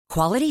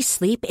Quality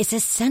sleep is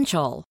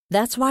essential.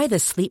 That's why the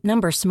Sleep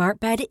Number Smart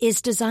Bed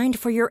is designed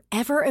for your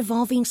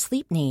ever-evolving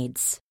sleep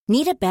needs.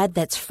 Need a bed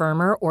that's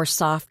firmer or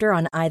softer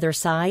on either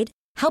side?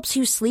 Helps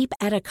you sleep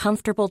at a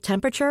comfortable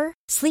temperature?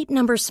 Sleep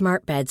Number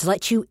Smart Beds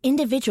let you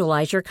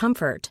individualize your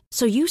comfort,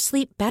 so you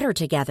sleep better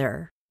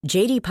together.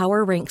 J.D.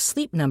 Power ranks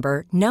Sleep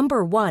Number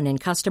 #1 in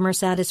customer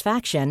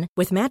satisfaction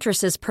with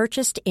mattresses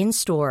purchased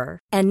in-store.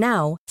 And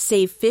now,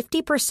 save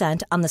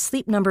 50% on the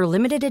Sleep Number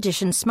Limited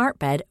Edition Smart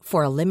Bed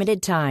for a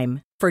limited time.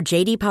 For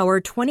J.D.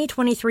 Power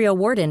 2023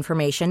 award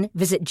information,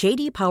 visit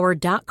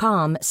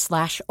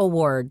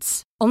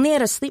jdpower.com/awards. Only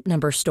at a Sleep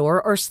Number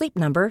store or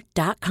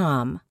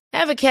sleepnumber.com.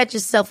 Ever catch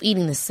yourself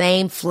eating the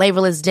same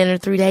flavorless dinner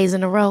 3 days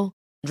in a row?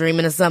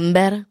 Dreaming of something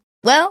better?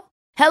 Well,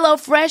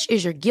 HelloFresh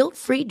is your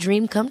guilt-free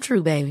dream come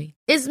true, baby.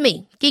 It's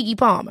me, Keke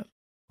Palmer.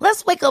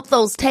 Let's wake up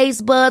those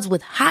taste buds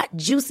with hot,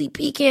 juicy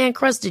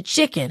pecan-crusted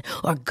chicken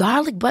or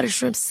garlic butter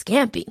shrimp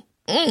scampi.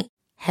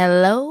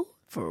 Hello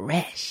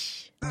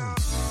Fresh.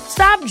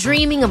 Stop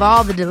dreaming of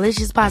all the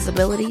delicious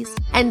possibilities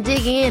and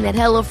dig in at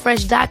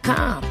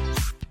HelloFresh.com.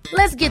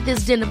 Let's get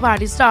this dinner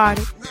party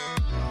started.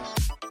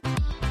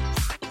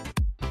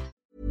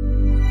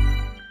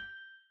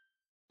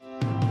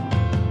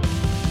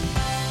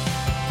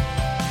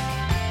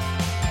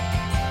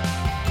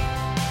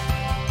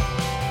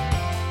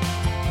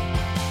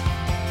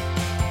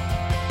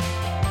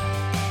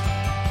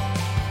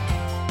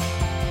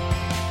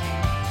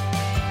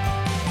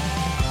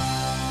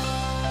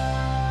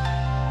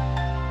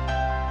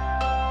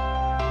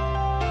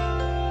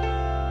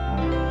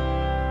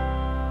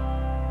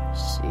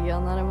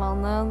 Tjenare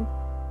mannen.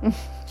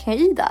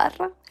 Hej där.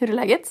 Hur är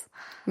läget?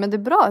 Men det är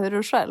bra, hur är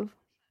du själv?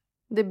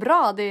 Det är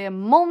bra, det är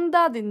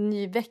måndag, det är en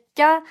ny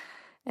vecka.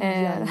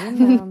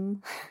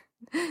 Jajamän.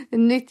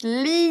 Nytt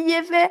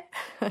liv.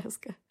 Jag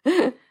ska.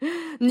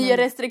 Nya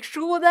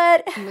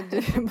restriktioner. Men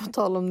du, på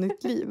tal om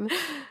nytt liv.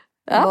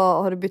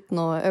 Ja? Har du bytt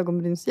några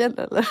ögonbrynsgel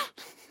eller?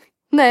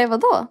 Nej,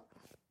 vadå?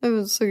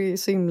 Du såg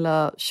så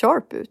himla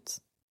sharp ut.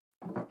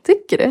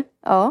 Tycker du?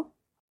 Ja.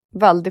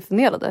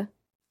 Väldefinierade.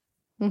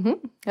 Mhm.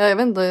 Ja, jag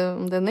vet inte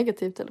om det är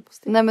negativt eller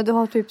positivt. Nej, men du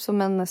har typ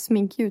som en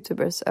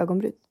smink-youtubers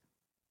ögonbryn.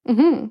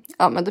 Mhm.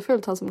 Ja, men det får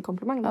jag ta som en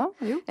komplimang då. Ja,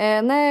 jo.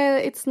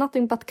 Nej, it's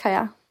nothing but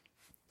Kaja.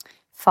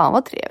 Fan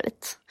vad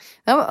trevligt.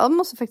 Jag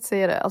måste faktiskt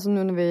säga det. Alltså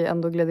nu när vi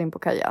ändå gled in på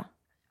Kaja.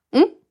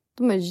 Mm.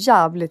 De är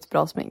jävligt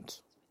bra smink.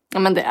 Ja,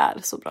 men det är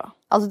så bra.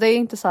 Alltså det är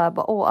inte så här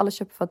bara, alla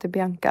köper för att det är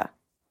Bianca.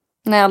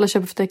 Nej, alla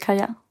köper för det är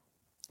Kaja.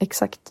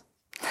 Exakt.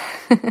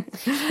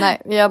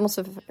 Nej, jag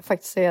måste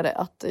faktiskt säga det.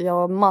 Att jag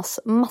har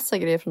massa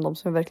grejer från dem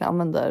som jag verkligen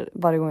använder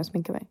varje gång jag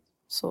sminkar mig.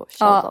 Så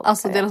Ja,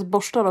 alltså Kaja. deras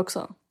borstar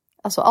också.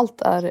 Alltså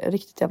allt är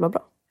riktigt jävla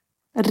bra.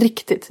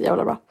 Riktigt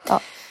jävla bra. Ja.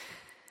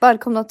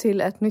 Välkomna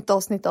till ett nytt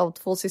avsnitt av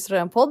Två systrar i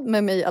en podd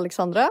med mig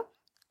Alexandra.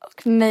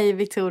 Och mig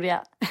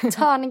Victoria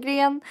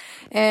Törnegren.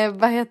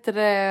 Vad heter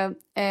det?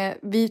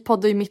 Vi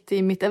poddar ju mitt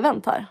i mitt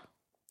event här.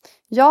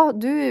 Ja,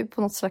 du är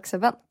på något slags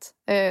event.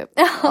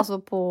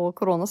 Alltså på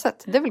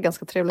coronasätt. Det är väl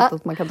ganska trevligt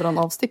att man kan dra en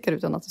avstickare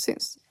utan att det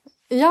syns.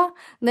 Ja,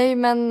 nej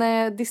men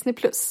Disney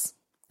Plus.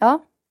 Ja.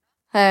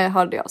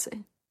 Hörde jag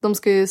sig. De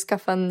ska ju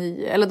skaffa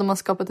de har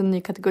skapat en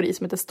ny kategori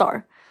som heter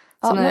Star.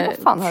 Ja, men vad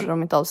fan hörde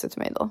de inte av sig till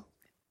mig då?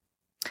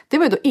 Det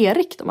var ju då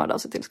Erik de hörde av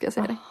sig till, ska jag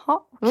säga det. Jaha,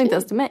 okay. Det var inte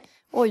ens till mig.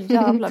 Oj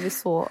jävlar, vi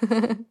så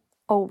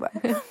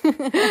over.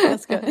 Jag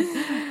ska. Ja.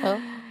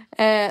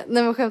 Nej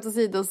men skämt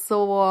åsido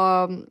så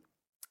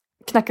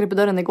knackade på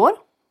dörren igår.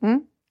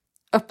 Mm.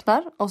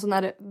 Öppnar och så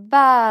är det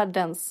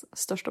världens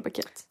största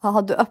paket.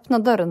 Har du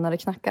öppnat dörren när det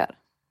knackar?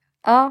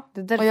 Ja.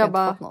 Det är därför och jag jag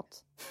bara inte fått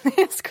något.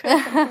 Jag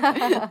skojar.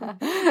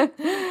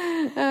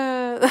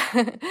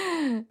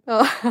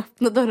 Ja,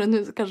 öppna dörren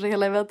nu så kanske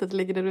hela eventet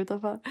ligger där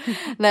utanför.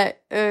 Nej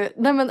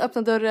men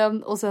öppna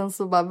dörren och sen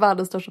så bara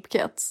världens största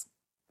paket.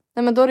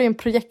 Nej men då är det en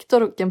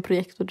projektor och en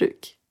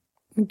projektorduk.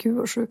 Men gud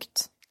vad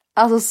sjukt.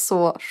 Alltså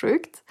så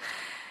sjukt.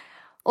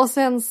 Och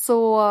sen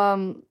så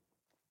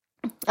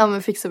ja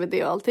men fixade vi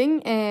det och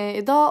allting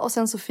idag. Och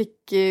sen så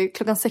fick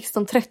klockan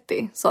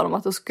 16:30 sa de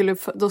att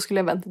då skulle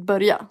eventet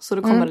börja. Så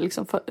då kommer det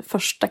liksom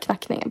första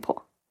knackningen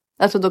på.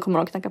 Jag tror då kommer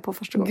de knacka på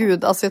första gången.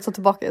 Gud, alltså jag tar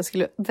tillbaka. Jag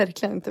skulle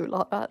verkligen inte vilja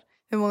ha det här.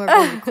 Hur många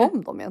gånger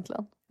kom de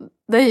egentligen?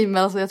 Nej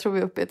men alltså jag tror vi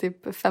är uppe i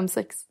typ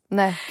 5-6.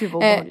 Nej, gud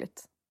vad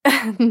obehagligt.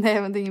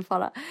 Nej men det är ingen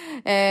fara.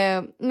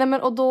 Nej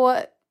men och då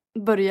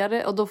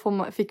började och då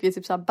fick vi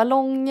typ så här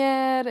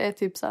ballonger,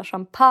 typ så här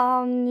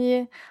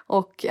champagne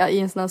och i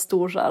en sån här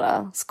stor så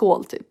här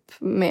skål typ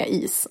med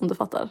is om du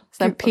fattar.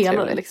 Sån här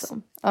pelare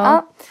liksom.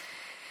 Ja.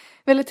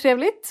 Väldigt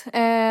trevligt.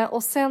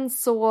 Och sen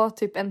så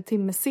typ en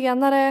timme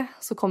senare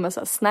så kommer så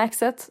här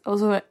snackset och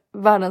så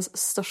världens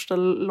största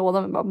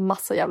låda med bara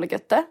massa jävla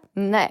götte.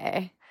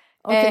 Nej.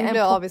 Okej, nu blir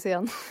jag avis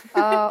igen.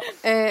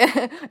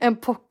 En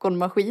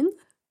popcornmaskin.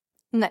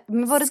 Nej,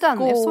 men var det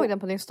den? Jag såg den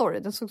på din story.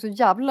 Den såg så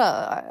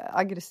jävla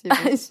aggressiv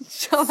ut.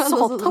 Ja,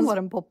 Satan var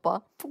den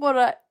poppa.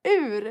 Spåra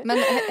ur. Men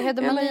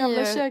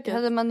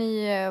hade man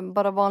i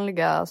bara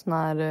vanliga sån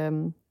här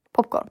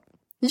popcorn?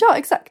 Ja,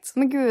 exakt.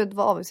 Men gud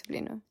vad avis vi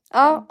blir nu.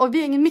 Ja, och vi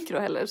har ingen mikro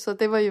heller så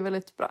det var ju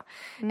väldigt bra.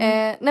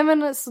 Nej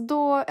men så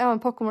då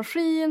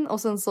popcornmaskin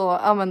och sen så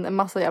en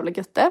massa jävla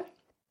götte.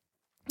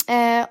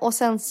 Och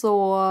sen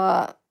så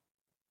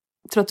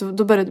tror jag att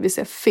då började vi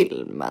se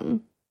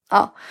filmen.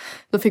 Ja,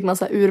 då fick man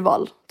så här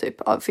urval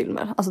typ av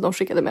filmer. Alltså de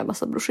skickade med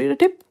massa broschyrer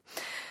typ.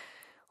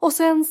 Och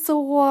sen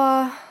så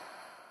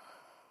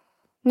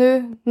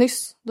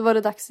nyss, då var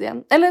det dags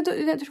igen.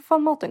 Eller jag tror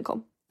fan maten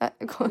kom.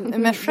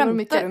 Men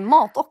skämtar du?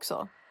 Mat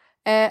också?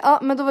 Ja,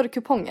 men då var det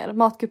kuponger,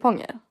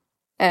 matkuponger.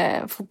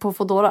 På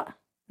Foodora.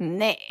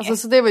 Nej. Alltså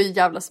så det var ju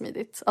jävla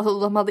smidigt. Alltså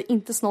de hade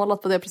inte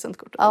snålat på det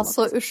presentkortet.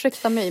 Alltså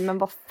ursäkta mig, men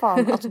vad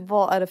fan, alltså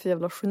vad är det för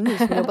jävla geni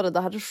som jobbade?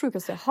 Det här är det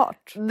sjukaste jag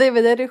hört. Det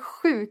är det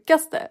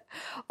sjukaste.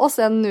 Och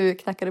sen nu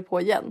knackar det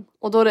på igen.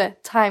 Och då är det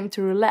time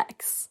to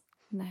relax.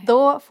 Nej.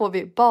 Då får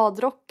vi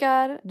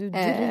badrockar. Du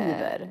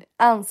driver.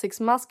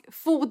 Ansiktsmask.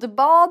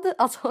 Fotbad.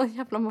 Alltså en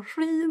jävla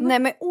maskin. Nej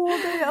men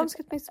det har jag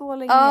önskat mig så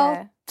länge.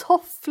 Ja,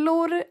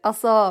 tofflor.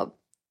 Alltså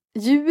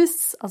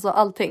ljus. Alltså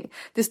allting.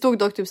 Det stod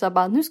dock typ såhär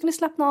bara. Nu ska ni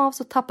slappna av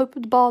så tappa upp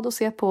ett bad och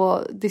se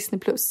på Disney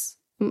Plus.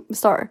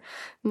 Star.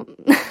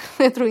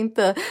 Jag tror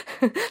inte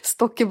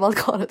stock i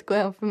badkaret går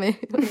hem för mig.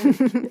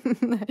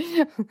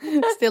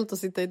 Stelt att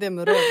sitta i det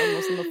med röven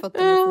och sina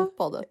fötter med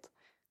fotbadet.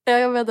 Ja,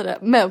 jag vet det.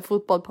 Men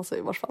fotboll passar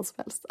ju vars fall som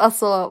helst.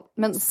 Alltså,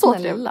 men så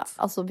trevligt.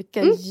 Alltså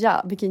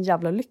vilken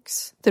jävla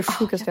lyx. Det är det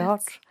sjukaste jag har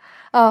hört.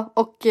 Ja,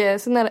 och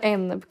sen är det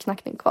en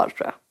knackning kvar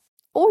tror jag.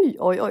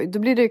 Oj. Då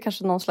blir det ju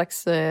kanske någon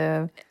slags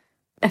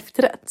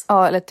efterrätt.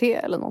 Ja, eller te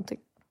eller någonting.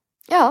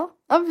 Ja,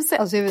 vi får se.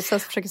 Alltså jag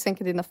försöker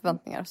sänka dina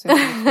förväntningar. Så jag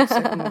får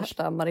se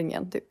värsta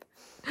maringen typ.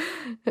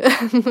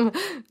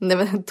 Nej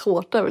men en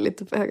tårta är väl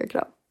lite för höga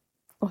krav.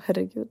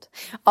 Herregud.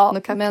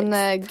 Ja,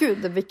 men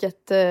gud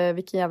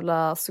vilken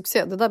jävla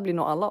succé. Det där blir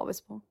nog alla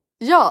avis på.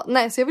 Ja,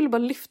 nej så jag ville bara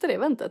lyfta det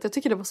eventet. Jag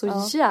tycker det var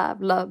så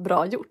jävla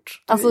bra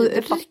gjort. Alltså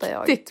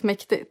riktigt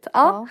mäktigt.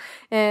 Ja.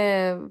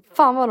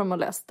 Fan vad de har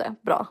löst det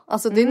bra.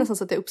 Alltså det är nästan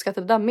så att jag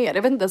uppskattar det där mer.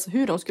 Jag vet inte ens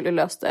hur de skulle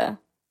löst det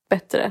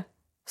bättre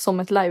som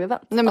ett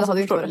live-event. Nej men alltså, det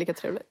hade inte varit lika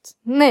trevligt.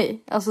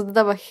 Nej, alltså det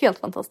där var helt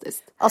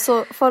fantastiskt.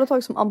 Alltså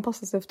företag som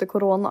anpassar sig efter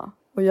corona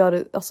och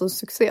gör alltså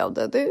succé av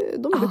det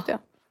de är duktiga.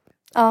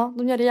 Ja,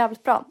 de gör det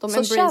jävligt bra. De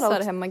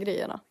embracear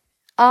hemmagrejerna.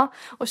 Ja,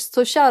 och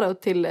så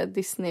shoutout till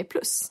Disney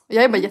Plus.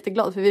 Jag är bara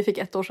jätteglad för vi fick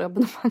 1 års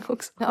abonnemang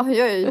också. Ja,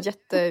 jag är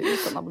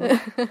utan abonnemang.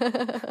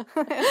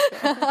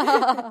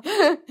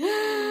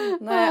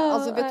 Nej,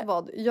 alltså vet du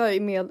vad? Jag är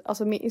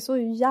med i så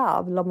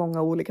jävla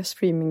många olika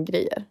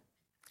streaminggrejer.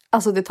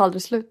 Alltså det tar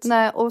aldrig slut.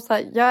 Nej, och så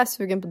här, jag är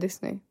sugen på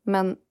Disney.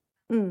 Men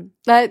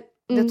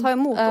det tar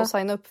emot att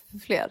signa upp för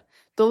fler.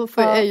 Då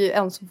får jag ju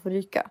en som får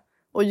ryka.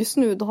 Och just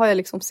nu då har jag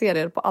liksom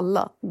serier på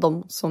alla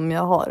de som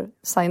jag har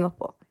signat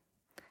på.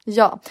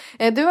 Ja,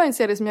 det var en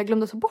serie som jag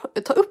glömde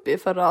ta upp i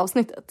förra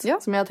avsnittet. Ja.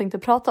 Som jag tänkte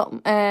prata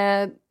om.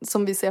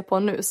 Som vi ser på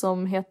nu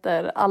som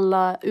heter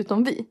Alla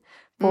utom vi.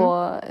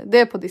 Det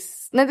är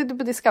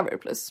på Discovery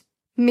Plus.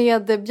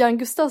 Med Björn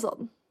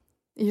Gustafsson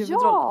i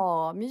huvudrollen.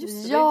 Ja, men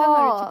just det. Den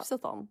har du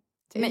tipsat om.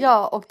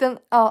 Ja, och den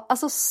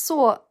alltså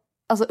så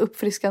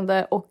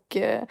uppfriskande och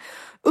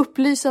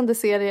upplysande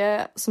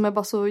serie som är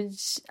bara så,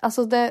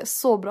 alltså det är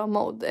så bra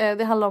mode.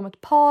 Det handlar om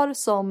ett par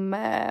som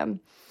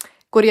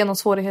går igenom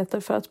svårigheter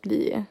för att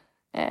bli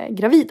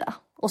gravida.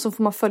 Och så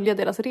får man följa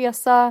deras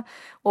resa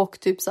och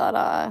typ så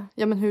här,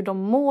 ja men hur de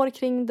mår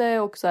kring det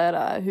och så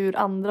här, hur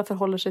andra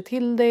förhåller sig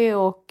till det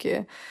och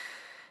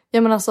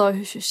ja men alltså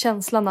hur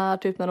känslan är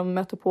typ när de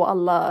möter på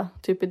alla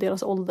typ i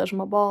deras ålder som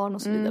har barn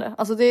och så vidare.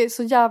 Alltså det är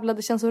så jävla,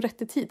 det känns så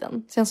rätt i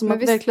tiden. Det känns som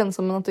att verkligen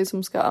som någonting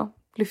som ska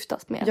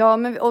lyftas med. Ja,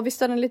 men och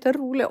visst är den lite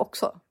rolig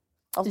också.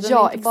 Alltså den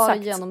är inte bara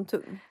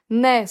genomtung.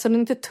 Nej, så den är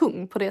inte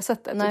tung på det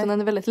sättet. Utan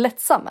den är väldigt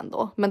lättsam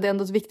ändå. Men det är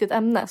ändå ett viktigt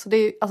ämne. Så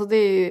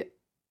det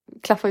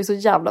klaffar ju så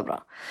jävla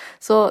bra.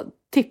 Så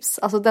tips,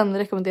 alltså den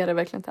rekommenderar jag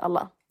verkligen till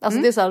alla.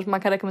 Alltså det är så här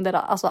man kan rekommendera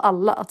alltså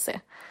alla att se.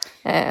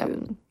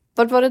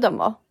 Vart var det den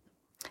var?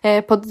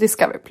 På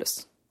Discovery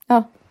Plus.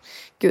 Ja.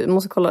 Gud, jag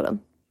måste kolla den.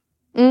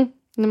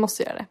 Nu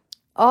måste jag göra det.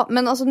 Ja,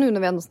 men alltså nu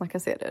när vi ändå snackar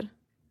serier.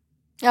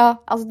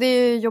 Ja, alltså det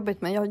är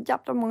jobbigt men jag har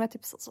jävla många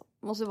tips alltså.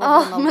 Måste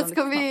vara men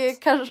ska vi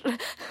kanske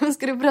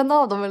ska du bränna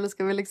av dem eller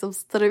ska vi liksom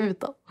strö ut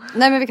dem?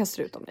 Nej men vi kan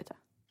strö ut dem lite.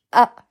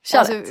 Kör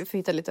alltså, vi får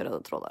hitta lite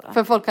röda trådar där.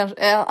 För folk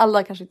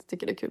alla kanske inte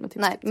tycker det är kul med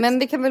tips. Nej, men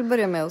vi kan väl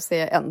börja med att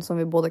se en som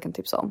vi båda kan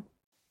tipsa om.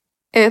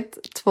 1,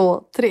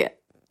 2, 3.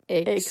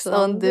 X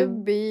on the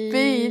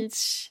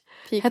beach.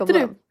 Heter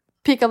du?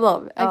 Peak of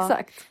Love,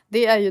 exakt.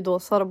 Det är ju då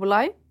Sara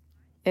Bolaj.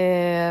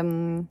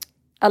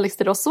 Alex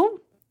de Rosso.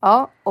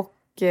 Ja, och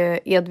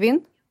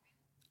Edvin.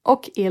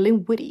 Och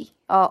Elin Woody.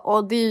 Ja,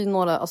 och det är ju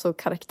några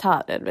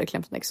karaktärer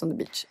verkligen från Ex on the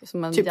Beach.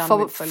 Som en typ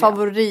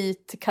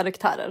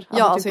favoritkaraktärer.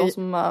 Ja, alltså typ de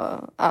som...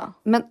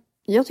 Men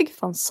jag tycker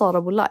fan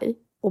Sara Bolaj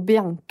och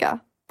Bianca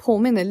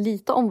påminner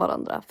lite om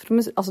varandra. För de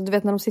är, alltså du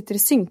vet när de sitter i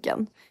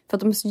synken. För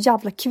att de är så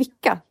jävla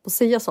kvicka på att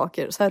säga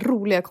saker. Så här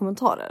roliga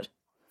kommentarer.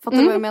 Fattar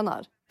du vad jag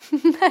menar?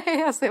 Nej,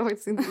 jag ser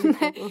faktiskt inte.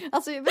 Nej,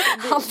 alltså jag vet,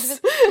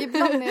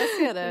 ibland när jag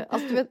ser det.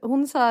 Alltså du vet,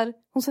 hon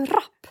är så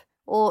rapp.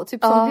 Och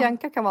typ som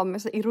Bianca kan vara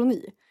med så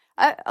ironi.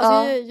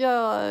 Alltså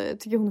jag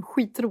tycker hon är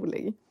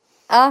skitrolig.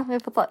 Ja,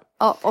 jag fattar.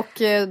 Ja,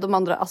 och de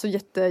andra, alltså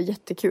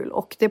jättekul.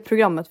 Och det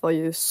programmet var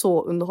ju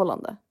så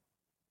underhållande.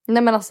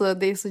 Nej men alltså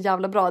det är så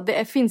jävla bra.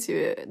 Det finns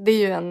ju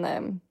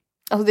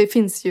alltså det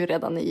finns ju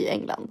redan i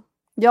England.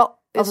 Ja,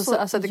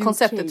 Alltså det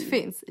konceptet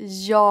finns.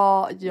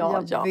 Ja.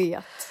 Jag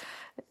vet.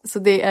 Så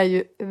det är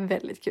ju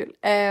väldigt kul.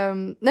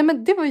 Nej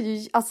men det var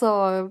ju alltså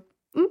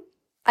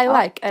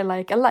I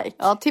like.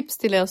 Ja, tips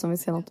till er som vill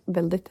se något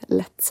väldigt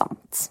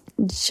lättsamt.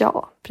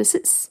 Ja,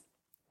 precis.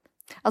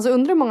 Alltså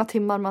undrar hur många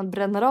timmar man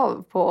bränner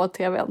av på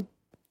tvn.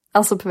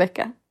 Alltså per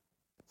vecka.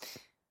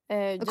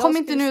 Kom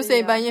inte nu och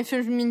säg bara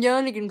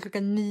jag ligger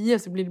klockan 9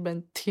 så blir det bara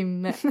en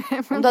timme.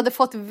 Om du hade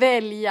fått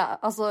välja.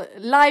 Alltså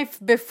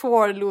life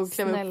before Lou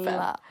klev upp.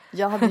 Snälla.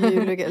 Jag hade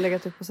ju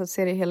legat upp och sett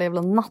serie hela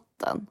jävla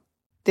natten.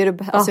 Det är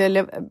det alltså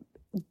jag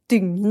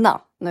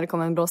dygna när det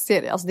kommer en bra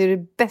serie. Alltså det är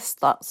det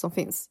bästa som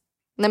finns.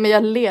 Nej men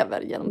jag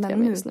lever genom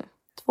tv just nu.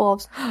 2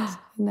 avsnitt.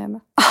 Nej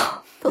men.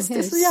 Fast det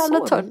är så jävla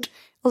tört.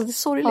 Alltså det är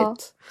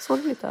sorgligt.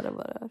 Sorgligt är det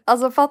bara.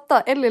 Alltså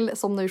fatta, Ellie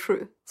somnar ju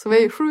 7. Så vi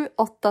är ju 7,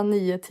 8,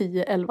 9,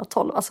 10, 11,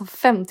 12. Alltså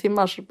 5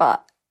 timmar så bara.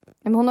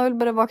 Men hon har väl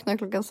börjat vakna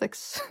klockan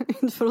 6.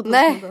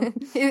 Nej,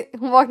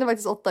 hon vaknade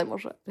faktiskt 8 i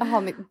morse.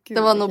 Jaha, men gud,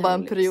 det var nog bara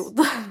en period.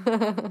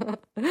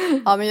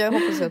 Ja men jag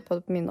hoppas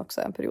att min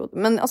också är en period.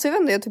 Men alltså jag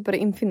vet inte, jag typ börjar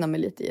infinna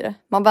mig lite i det.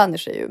 Man vänjer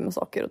sig ju med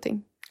saker och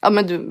ting. Ja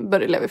men du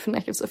börjar leva i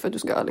förnekelse för att du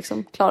ska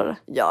liksom klara det.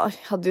 Ja,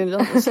 jag hade ju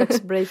en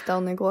slags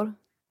breakdown igår.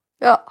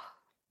 Ja.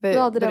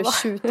 Började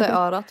tjuta i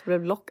örat,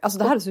 blev lock. Alltså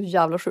det här är så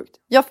jävla sjukt.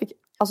 Jag fick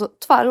alltså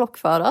tvärlock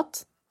för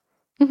örat.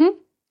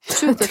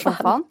 Tjuter som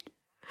fan.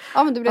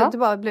 Ja men det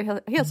blev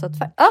helt så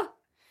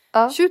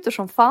tvärt. Tjuter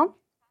som fan.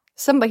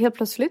 Sen bara helt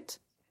plötsligt.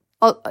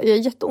 Jag har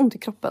jätteont i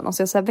kroppen.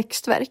 Alltså jag har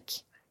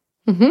växtvärk.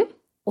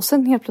 Och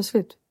sen helt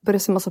plötsligt började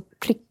jag se en massa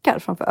prickar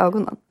framför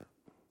ögonen.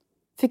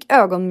 Fick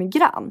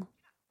ögonmigrän.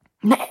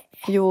 Nej.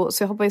 Jo,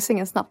 så jag hoppade i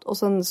sängen snabbt. Och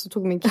sen så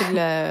tog min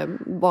kille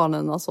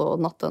barnen alltså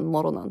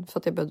morgonen. För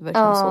att jag behövde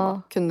verkligen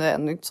sova. Kunde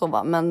ännu inte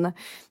sova. Men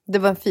det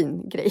var en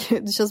fin grej.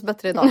 Det känns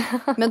bättre idag.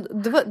 Men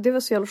det var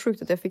så jävla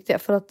sjukt att jag fick det.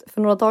 För att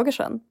för några dagar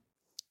sedan.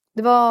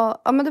 Det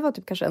var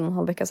typ kanske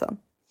 1,5 vecka sedan.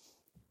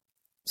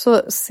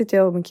 Så sitter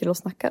jag och min kille och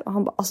snackar. Och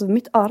han bara, alltså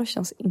mitt öra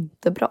känns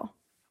inte bra.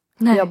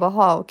 Nej. Jag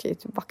bara, okej,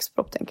 typ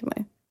vaxpropp tänker man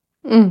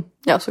ju.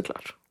 Ja,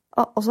 såklart.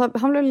 Ja, och så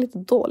han blev lite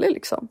dålig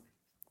liksom.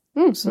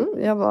 Så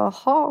jag bara,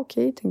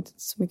 okej, tänkte inte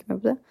så mycket mer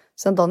på det.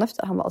 Sen dagen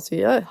efter, han bara, alltså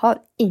jag har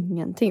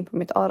ingenting på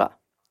mitt öra.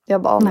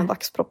 Jag bara, men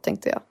vaxpropp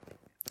tänkte jag.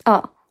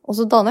 Ja. Och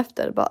så dagen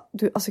efter, bara,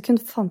 alltså jag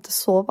kunde fan inte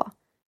sova.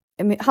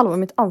 Halva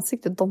mitt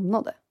ansikte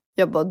domnade.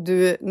 Jag bara,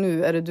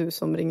 nu är det du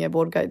som ringer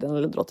vårdguiden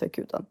eller drar till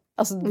akuten.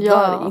 Alltså det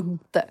är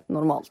inte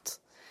normalt.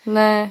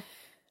 Nej.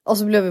 Och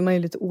så blev man ju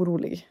lite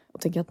orolig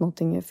och tänker att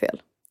någonting är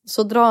fel.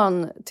 Så drar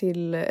han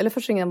till, eller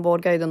först ringer han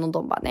vårdguiden och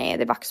de bara, nej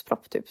det är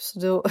vaxpropp typ. Så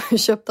då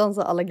köpte han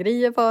så alla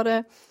grejer för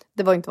det.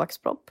 Det var inte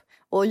vaxpropp.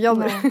 Och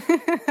jag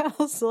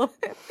alltså.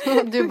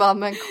 Du bara,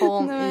 men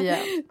kom igen.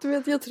 Du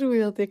vet, jag tror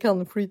ju att jag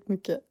kan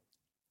skitmycket.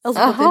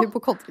 Alltså att jag är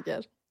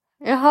hypokondriker.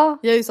 Jaha.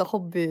 Jag är ju så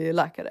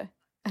hobbyläkare.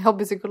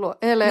 Hobbypsykolog.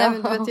 Eller nej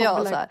men du vet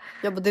jag så här.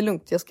 Jag bara, det är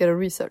lugnt, jag ska göra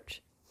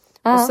research.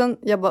 Och sen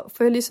jag bara,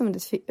 får jag lysa med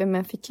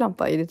en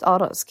ficklampa i ditt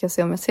öra? Ska jag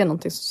se om jag ser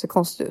någonting som ser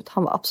konstigt ut?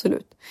 Han bara,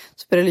 absolut.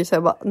 Så började jag lysa,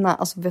 jag bara, nej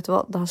alltså vet du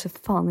vad? Det här ser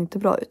fan inte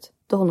bra ut.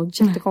 Du har nog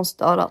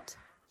jättekonstigt örat.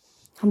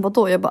 Han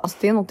bara, jag bara, alltså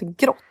det är någonting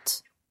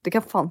grått. Det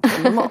kan fan inte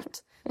vara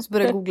normalt. Så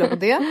började jag googla på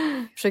det.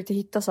 Försökte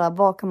hitta så här,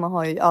 vad kan man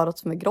ha i örat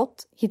som är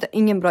grått? Hitta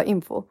ingen bra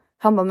info.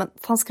 Han bara, men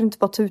fan ska du inte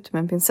bara ta ut med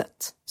en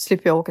pincett?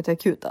 Slipper jag åka till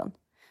akuten.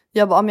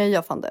 Jag bara, men jag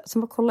gör fan det.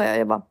 Sen bara kollar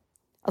jag bara,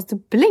 alltså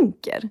det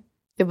blänker.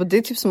 Jag bara, det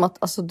är typ som att,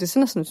 alltså det ser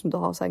nästan ut som du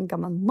har så här en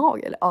gammal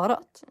nagel i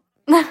örat.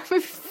 Nej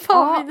men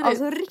fan.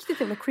 Alltså riktigt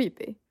jävla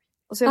creepy.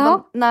 Och så jag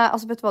bara, nej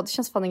alltså vet du vad, det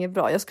känns fan inget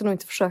bra. Jag ska nog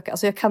inte försöka,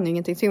 alltså jag kan ju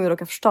ingenting. Tänk om jag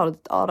råkar förstöra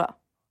ditt öra.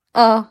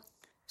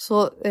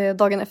 Så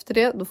dagen efter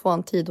det, då får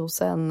han tid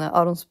hos en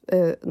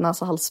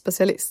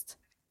näsa-hals-specialist.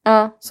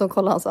 Som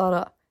kollar hans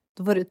öra.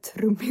 Då var det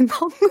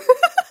trumhinnan.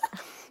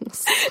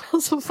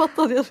 Och så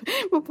fattade jag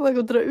var på väg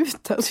att dra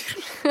ut den.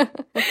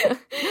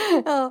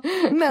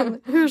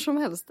 Men hur som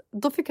helst,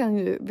 då fick han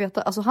ju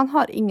veta, alltså han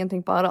har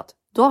ingenting på örat.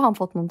 Då har han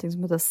fått någonting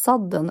som heter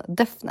sudden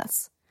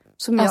deafness.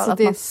 Som gör alltså att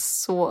det är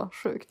så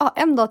sjukt. Ja,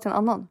 en dag till en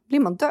annan blir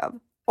man döv.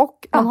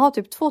 Och man har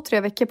typ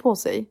 2-3 veckor på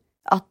sig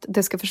att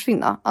det ska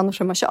försvinna,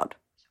 annars är man körd.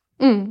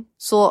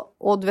 Så,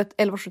 och du vet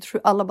 1177,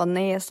 alla bara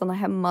nej, stanna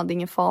hemma, det är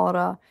ingen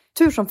fara.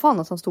 Tur som fan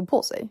att han stod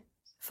på sig.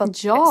 För att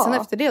sen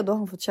efter det då har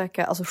han fått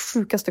käka alltså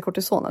sjukaste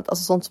kortisonet.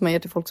 Alltså sånt som man ger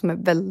till folk som är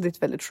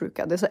väldigt, väldigt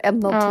sjuka. Det är så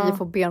 1 av 10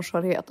 får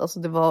benskörhet. Alltså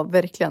det var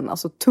verkligen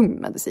alltså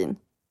tung medicin.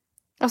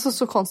 Alltså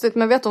så konstigt.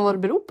 Men vet du vad det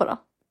beror på då?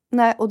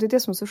 Nej, och det är det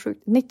som är så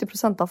sjukt.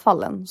 90% av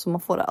fallen som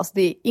man får det. Alltså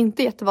det är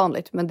inte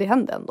jättevanligt, men det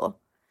händer ändå.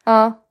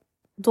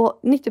 Då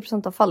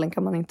 90% av fallen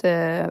kan man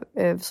inte,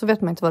 så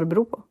vet man inte vad det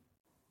beror på.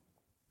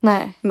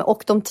 Nej. Men,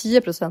 och de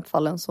 10%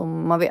 fallen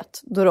som man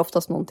vet, då är det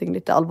oftast någonting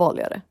lite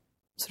allvarligare.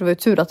 Så det var ju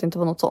tur att det inte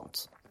var något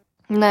sånt.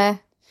 Nej.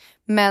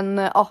 Men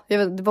ja, jag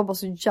vet, det var bara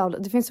så jävla...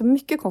 Det finns så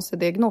mycket konstiga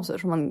diagnoser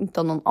som man inte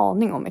har någon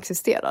aning om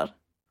existerar.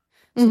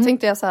 Så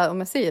tänkte jag så här, om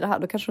jag säger det här,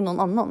 då kanske någon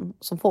annan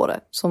som får det.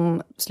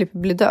 Som slipper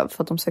bli döv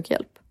för att de söker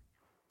hjälp.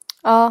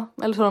 Ja,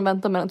 eller så de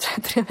väntar med den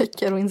 3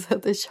 veckor och inser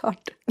att det är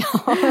kört.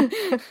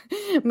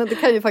 Men det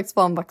kan ju faktiskt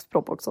vara en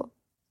vaxpropp också.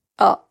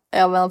 Ja,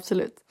 men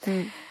absolut.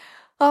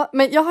 Ja,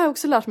 men jag har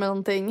också lärt mig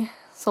någonting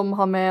som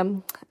har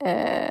med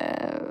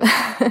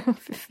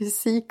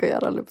fysik att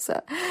göra, eller på att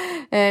säga.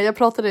 Jag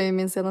pratade i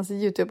min senaste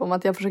YouTube om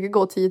att jag försöker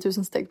gå 10 000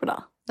 steg per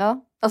dag.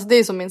 Ja. Alltså det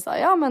är som min så här,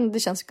 ja men det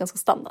känns ju ganska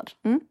standard.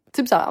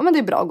 Typ så här, ja men det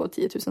är bra att gå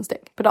 10 000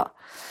 steg per dag.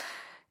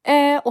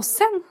 Och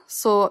sen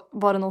så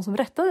var det någon som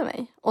rättade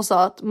mig och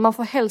sa att man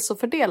får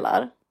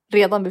hälsofördelar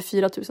redan vid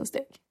 4 000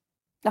 steg.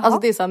 Jaha. Alltså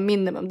det är så här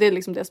minimum, det är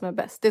liksom det som är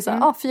bäst. Det är så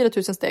här, 4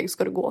 000 steg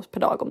ska du gå per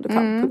dag om du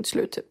kan, punkt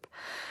slut typ.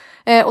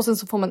 Och sen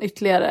så får man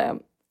ytterligare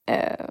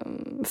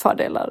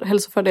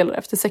hälsofördelar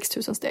efter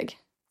 6 000 steg.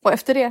 Och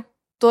efter det,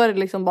 då är det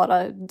liksom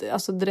bara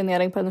alltså,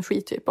 dränering på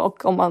energi typ.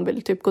 Och om man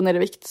vill typ gå ner i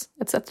vikt,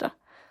 etc.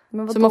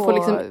 Men så man får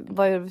liksom...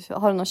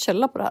 har du någon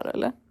källa på det här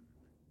eller?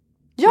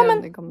 Ja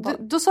men,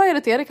 då sa jag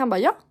det till Erik, han bara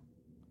ja.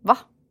 Va?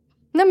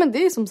 Nej men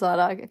det är som så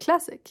här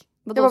classic.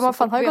 Jag bara, vad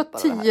fan, har jag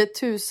gått 10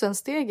 000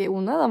 steg i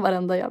onödan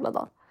varenda jävla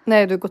dag?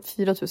 Nej, du har gått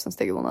 4 000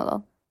 steg i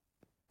onödan.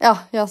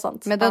 Ja,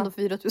 sant. Men det är ändå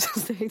 4 000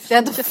 steg. Det är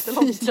ändå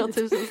 4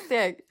 000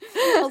 steg.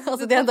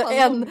 Alltså det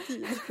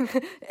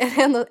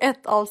är ändå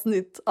ett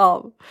avsnitt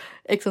av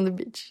Ex on the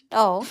Beach.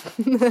 Ja.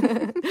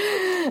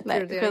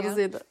 Nej,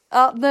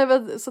 ja,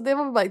 men, så det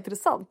var bara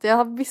intressant.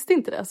 Jag visste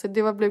inte det, så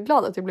jag blev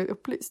glad att jag blev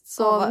upplyst.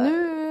 Så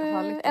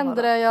nu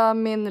ändrar jag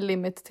min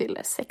limit till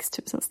 6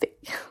 000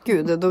 steg.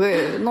 Gud, då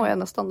når jag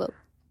nästan den.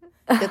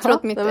 Jag tror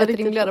att ett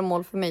rimligare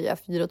mål för mig är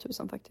 4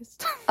 000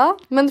 faktiskt. Ja,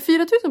 men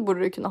 4 000 borde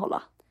du kunna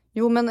hålla.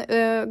 Jo, men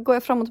går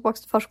jag fram och tillbaka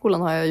till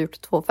förskolan har jag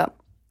gjort 2,5.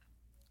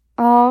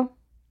 Ja.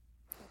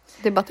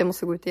 Det är bara att jag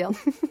måste gå ut igen.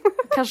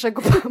 Kanske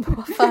gå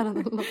på affären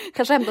eller något.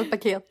 Kanske hämta ett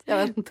paket. Jag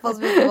vet inte.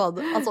 Fast vet du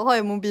vad? Alltså har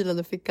jag mobilen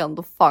i fickan,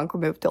 då fan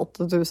kommer jag upp till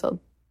 8 000.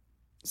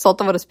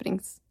 Satan vad det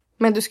springs.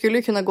 Men du skulle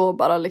ju kunna gå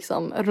bara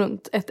liksom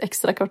runt ett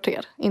extra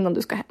kvarter innan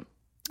du ska hem.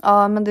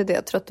 Ja, men det är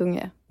det. Trött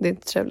unge. Det är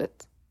inte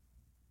trevligt.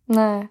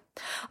 Nej.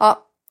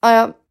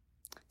 Ja.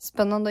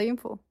 Spännande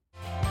info.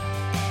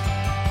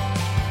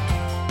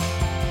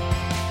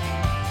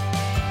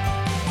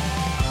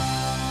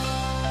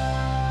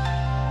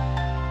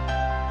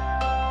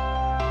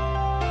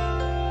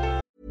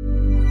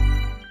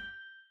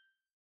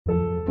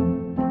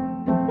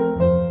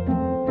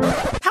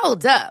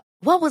 Hold up.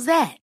 What was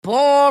that?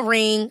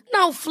 Boring.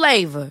 No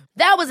flavor.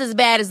 That was as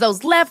bad as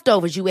those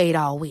leftovers you ate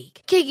all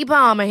week. Keke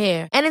Palmer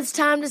here, and it's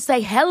time to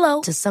say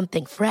hello to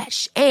something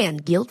fresh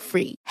and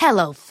guilt-free.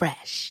 Hello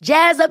Fresh.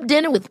 Jazz up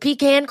dinner with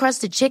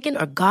pecan-crusted chicken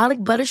or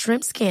garlic butter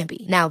shrimp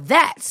scampi. Now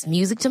that's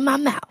music to my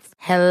mouth.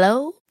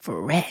 Hello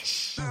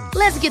Fresh.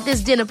 Let's get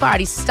this dinner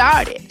party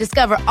started.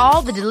 Discover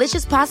all the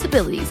delicious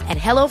possibilities at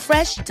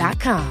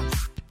hellofresh.com.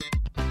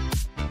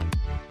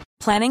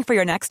 Planning for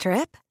your next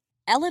trip?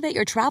 Elevate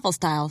your travel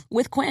style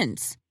with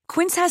Quince.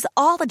 Quince has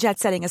all the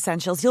jet-setting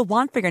essentials you'll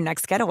want for your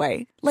next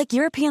getaway, like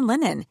European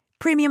linen,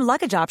 premium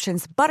luggage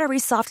options, buttery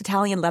soft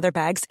Italian leather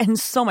bags, and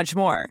so much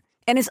more.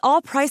 And is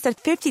all priced at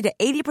 50 to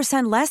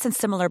 80% less than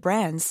similar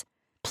brands.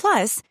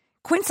 Plus,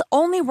 Quince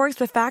only works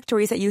with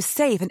factories that use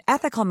safe and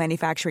ethical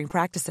manufacturing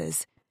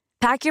practices.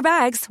 Pack your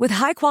bags with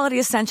high-quality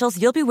essentials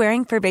you'll be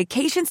wearing for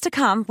vacations to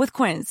come with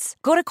Quince.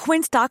 Go to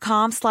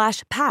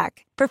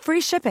quince.com/pack for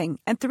free shipping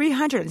and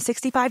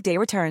 365-day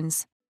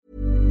returns.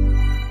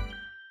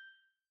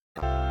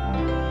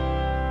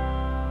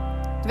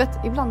 Du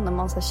vet, ibland när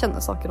man så här känner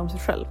saker om sig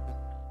själv.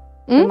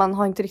 Men man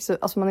har inte riktigt,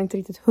 alltså man är inte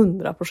riktigt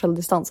 100 på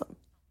självdistansen.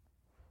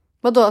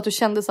 Vadå, att du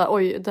kände så här,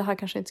 oj, det här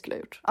kanske jag inte skulle ha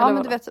gjort? Ja,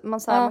 men du vet,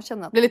 man, så här, man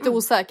känner att... Blir lite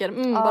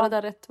osäker, bara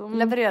där rätt.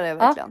 Levererar jag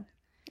verkligen?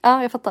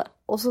 Ja, jag fattar.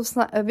 Och så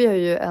vi har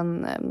ju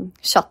en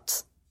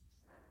chatt.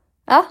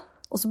 Ja.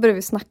 Och så började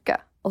vi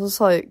snacka. Och så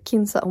sa ju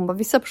Kinsa, hon bara,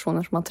 vissa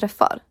personer som man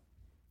träffar,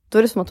 då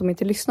är det som att de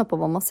inte lyssnar på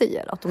vad man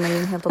säger. Att de är i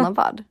en helt annan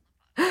värld.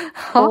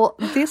 Och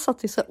det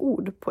satte så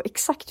ord på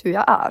exakt hur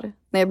jag är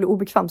när jag blir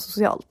obekväm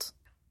socialt.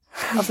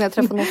 Alltså när jag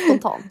träffar någon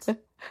spontant.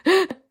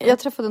 Jag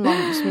träffade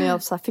någon som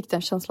jag så här fick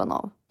den känslan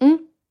av.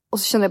 Och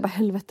så kände jag bara,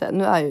 helvete,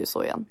 nu är jag ju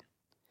så igen.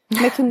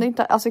 Men jag kunde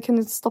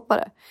inte stoppa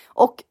det.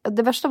 Och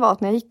det värsta var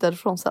att när jag gick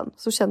därifrån sen,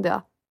 så kände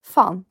jag,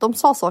 fan, de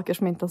sa saker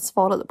som jag inte ens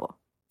svarade på.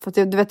 För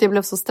att jag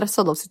blev så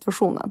stressad av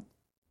situationen.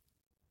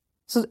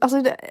 Så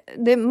alltså,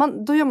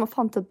 då gör man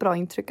fan inte ett bra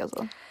intryck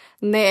alltså.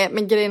 Nej,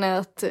 men grejen är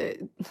att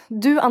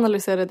du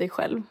analyserar dig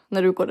själv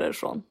när du går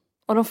därifrån.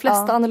 Och de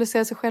flesta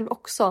analyserar sig själv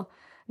också.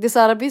 Det är så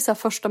här, vissa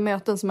första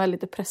möten som är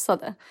lite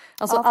pressade.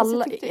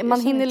 Alltså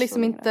man hinner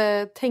liksom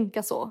inte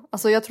tänka så.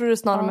 Alltså jag tror det är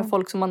snarare med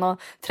folk som man har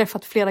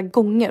träffat flera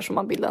gånger som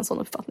man bildar en sån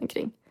uppfattning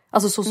kring.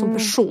 Alltså så som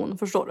person,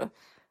 förstår du?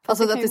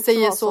 Alltså att det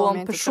säger så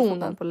om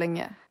personen. På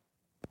länge.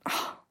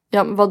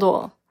 Ja,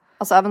 vadå?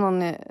 Alltså även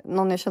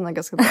någon jag känner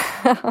ganska bra.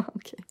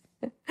 Okej.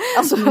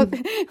 Alltså,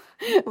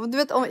 du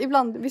vet,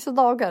 ibland, vissa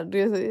dagar,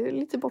 du är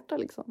lite borta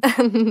liksom.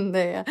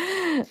 Nej,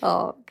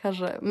 ja,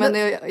 kanske. Men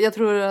jag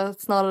tror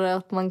snarare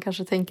att man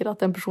kanske tänker att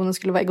den personen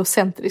skulle vara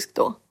egocentrisk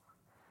då.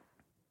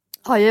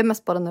 Ja, jag är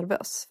mest bara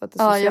nervös. För att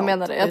det är jag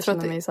menar det. Jag tror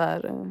att mig så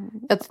här,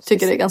 jag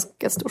tycker det är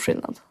ganska stor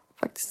skillnad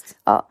faktiskt.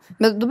 Ja,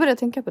 men då börjar jag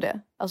tänka på det.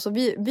 Alltså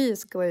vi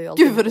ska ju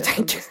alltid... Gud vad du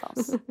tänker.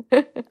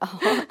 Ja,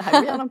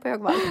 här är hjärnan på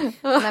högvarv.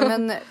 Nej,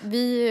 men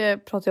vi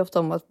pratar ju ofta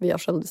om att vi har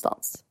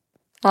självdistans.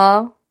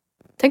 Ja.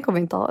 Tänk om vi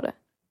inte har det.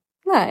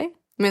 Nej,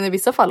 men i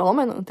vissa fall har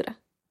man nog inte det.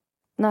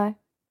 Nej.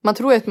 Man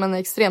tror att man är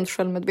extremt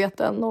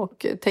självmedveten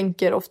och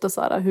tänker ofta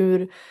så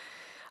här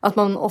att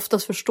man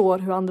oftast förstår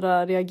hur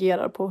andra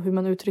reagerar på hur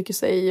man uttrycker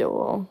sig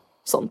och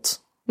sånt.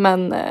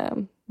 Men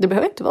det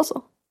behöver inte vara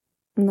så.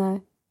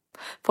 Nej.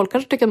 Folk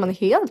kanske tycker att man är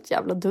helt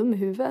jävla dum i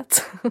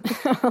huvudet.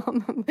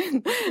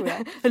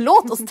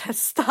 Låt oss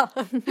testa.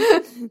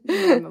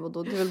 Nej, men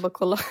vadå? Du vill bara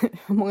kolla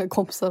hur många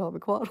kompisar har vi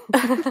kvar.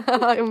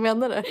 Jag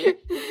menar det.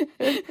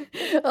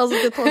 Alltså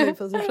det tar dig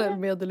för sig själv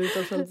med eller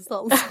utan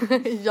självdistans.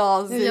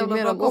 Ja, säg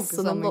mer om oss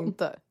än om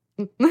inte.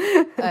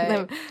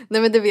 Nej,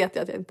 men det vet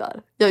jag att jag inte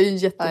är. Jag är ju en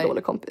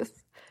jättedålig kompis.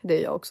 Det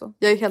är jag också.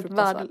 Jag är helt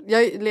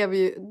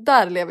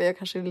där lever jag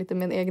kanske lite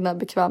med min egna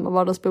bekväma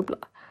vardagsbubbla.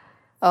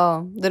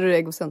 Ja, där är du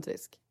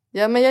egocentrisk.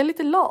 Ja, men jag är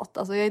lite lat.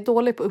 Alltså jag är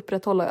dålig på att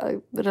upprätthålla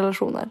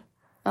relationer.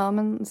 Ja,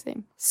 men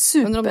same.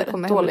 Super undrar om det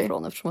kommer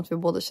hemifrån eftersom att vi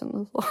båda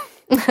känner så.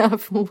 Ja,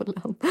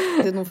 förmodligen.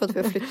 Det är nog för att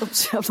vi har flyttat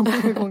så jävla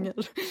många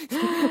gånger.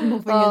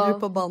 Man får ingen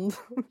djupa band.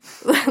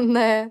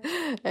 Nej,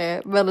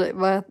 men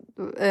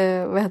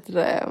vad heter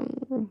det?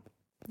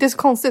 Det är så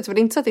konstigt för det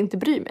är inte så att jag inte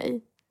bryr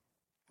mig.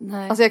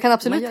 Nej. Alltså jag kan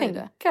absolut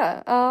tänka.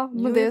 Ja,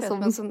 men jo, det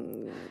är som...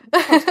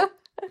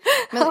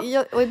 Men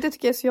och det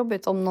tycker jag är så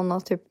jobbigt om någon har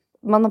typ...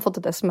 Man har fått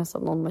ett sms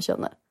av någon man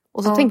känner.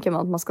 Och så tänker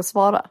man att man ska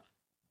svara.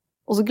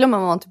 Och så glömmer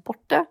man typ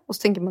bort det. Och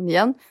så tänker man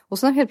igen. Och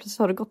sen helt plötsligt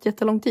har det gått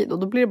jättelång tid. Och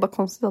då blir det bara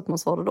konstigt att man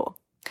svarar då.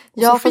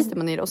 Och så skiter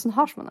man i det. Och sen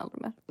hörs man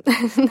aldrig mer.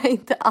 Nej,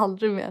 inte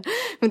aldrig mer.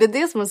 Men det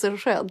är det som är så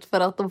skönt. För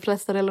att de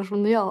flesta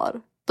relationer jag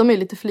har. De är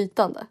lite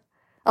flytande.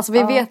 Alltså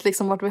vi vet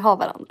liksom vart vi har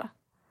varandra.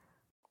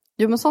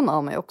 Jo, men sådana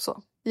har man ju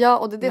också. Ja,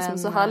 och det är det som är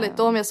så härligt.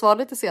 Då om jag svarar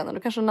lite senare,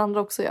 då kanske den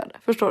andra också gör det.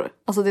 Förstår du?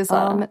 Alltså det är så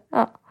här,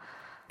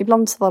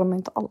 Ibland svarar man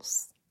inte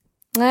alls.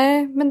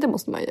 Nej, men det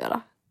måste man ju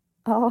göra.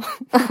 Ja.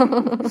 Ja,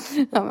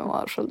 men man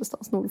har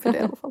självdistans nog för det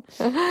i alla fall.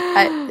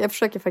 Nej, jag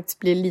försöker faktiskt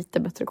bli lite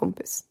bättre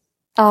kompis.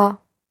 Ja.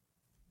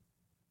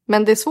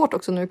 Men det är svårt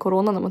också nu i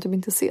corona när man typ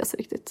inte ses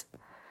riktigt.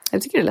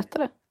 Jag tycker det är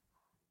lättare.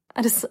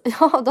 Är det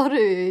ja, då har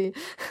du ju...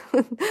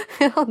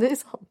 Ja, det är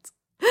sant.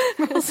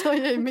 Alltså,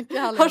 jag är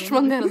mycket hörs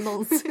man mer än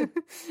någonsin.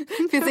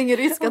 Finns ingen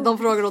risk att de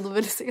frågar om de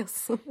vill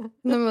ses.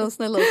 Nej, men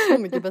snälla, så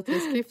mycket bättre i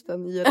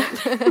skriften IRL.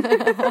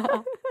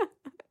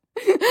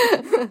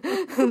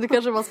 Du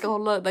kanske bara ska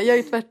hålla det där. Jag är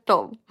ju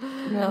tvärtom.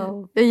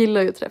 Ja. Jag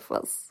gillar ju att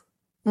träffas.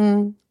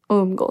 Och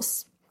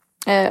umgås.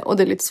 Och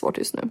det är lite svårt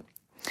just nu.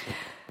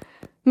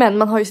 Men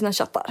man har ju sina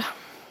chattar.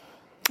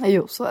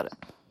 Jo, så är det.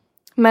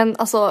 Men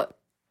alltså,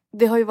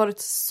 det har ju varit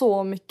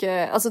så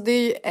mycket... Alltså det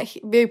är ju,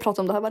 vi har ju pratat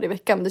om det här varje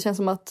vecka. Men det känns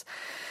som att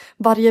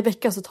varje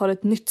vecka så tar det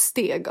ett nytt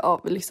steg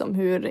av liksom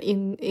hur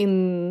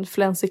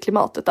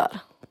influencerklimatet är.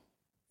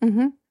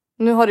 Mhm.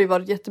 Nu har det ju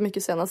varit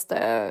jättemycket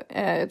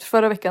senaste...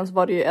 förra veckan så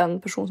var det ju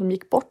en person som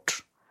gick bort.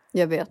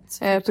 Jag vet.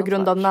 På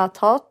grund av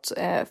näthat.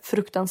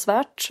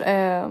 Fruktansvärt.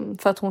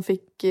 För att hon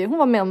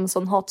var med om en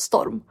sån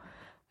hatstorm.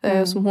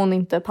 Som hon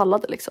inte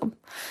pallade liksom.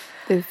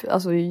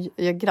 Alltså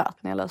jag grät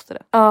när jag läste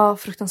det. Ja,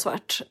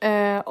 fruktansvärt.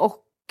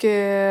 Och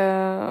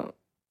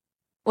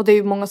det är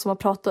ju många som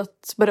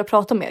har börjat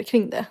prata mer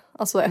kring det.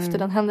 Alltså efter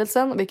den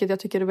händelsen. Vilket jag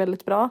tycker är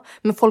väldigt bra.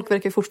 Men folk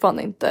verkar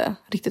fortfarande inte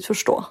riktigt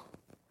förstå.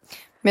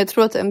 Men jag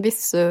tror att en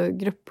viss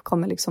grupp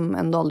kommer liksom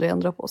ändå aldrig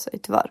ändra på sig,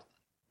 tyvärr.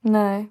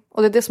 Nej,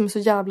 och det är det som är så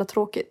jävla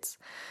tråkigt.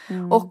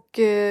 Och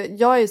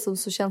jag är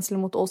så känslig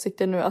mot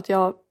åsikter nu att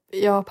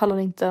jag pallar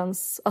inte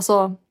ens...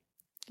 Alltså,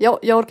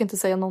 jag orkar inte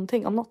säga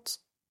någonting om något.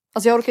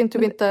 Alltså jag orkar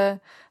inte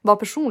vara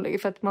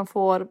personlig. För att man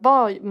får,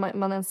 vad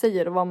man än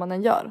säger och vad man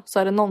än gör, så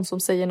är det någon som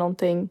säger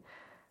någonting,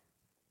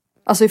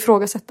 alltså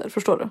ifrågasätter,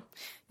 förstår du?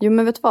 Jo,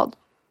 men vet du vad?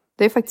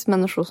 Det är faktiskt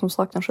människor som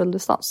saknar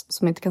självdistans,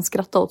 som inte kan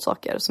skratta åt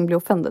saker, som blir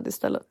offended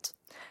istället.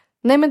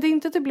 Nej, men det är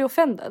inte att du blir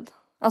offended.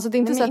 Alltså det är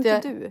inte så att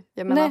jag... du.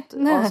 Jag menar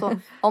alltså,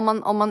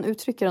 om man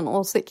uttrycker en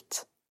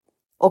åsikt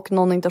och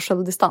någon inte har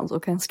självdistans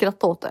och kan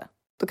skratta åt det,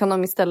 då kan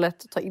de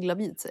istället ta illa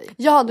vid sig.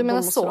 Ja, du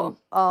menar så.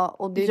 Ja,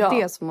 och det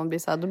är det som man blir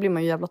så här, då blir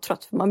man ju jävla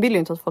trött. För man vill ju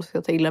inte att folk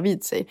ska ta illa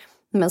vid sig.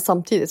 Men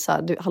samtidigt så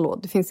här,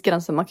 det finns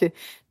gränser. Man kan ju,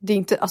 det är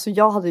inte, alltså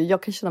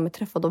jag kan känna mig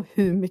träffad av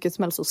hur mycket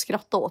som helst och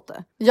skratta åt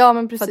det. Ja,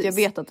 men precis. För att jag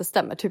vet att det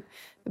stämmer. Typ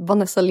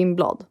Vanessa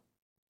Lindblad.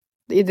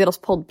 I deras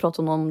podd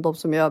pratar hon om de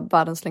som gör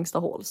världens längsta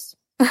håls.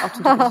 Att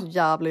hon tycker det är så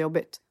jävla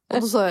jobbigt.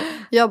 Och då sa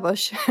jag bara,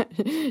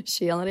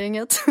 tjenare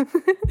gänget.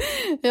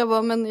 Jag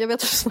bara, men jag vet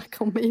att du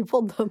snackar om mig i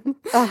podden.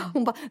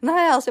 Hon bara,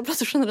 nej alltså jag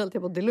pratar generellt.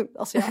 Jag bara, det är lugnt.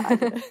 Alltså jag är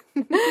det.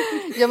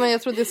 Ja, men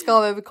jag tror det ska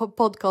över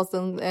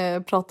podcasten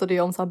pratade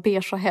ju om så här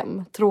beige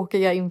hem,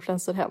 tråkiga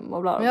influencerhem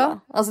och bla bla bla.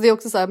 Alltså det är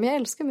också så här, men jag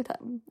älskar mitt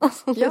hem.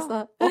 Alltså, Ja, så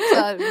här. och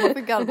så här, man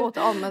får garva åt det.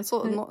 Ja, men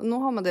så, nu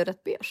har man det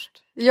rätt beige.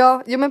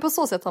 Ja, men på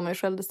så sätt har man ju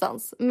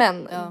självdistans.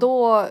 Men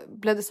då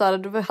blev det så här,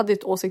 du hade ju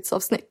ett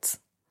åsiktsavsnitt.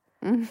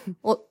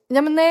 Och,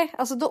 ja men nej,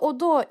 alltså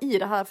då i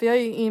det här, för jag är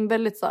ju i en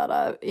väldigt så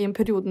här, i en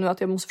period nu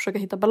att jag måste försöka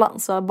hitta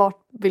balans. Så här,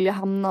 vart vill jag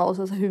hamna och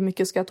så här, hur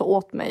mycket ska jag ta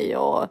åt mig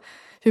och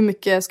hur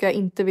mycket ska jag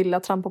inte vilja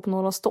trampa på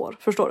några står.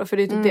 Förstår du? För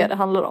det är typ det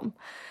handlar om.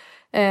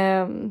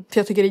 För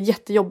jag tycker det är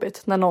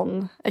jättejobbigt när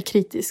någon är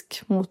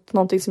kritisk mot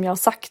någonting som jag har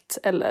sagt.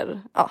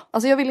 Eller, ja.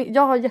 Alltså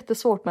jag har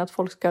jättesvårt med att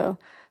folk ska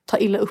ta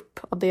illa upp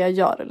av det jag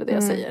gör eller det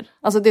jag säger.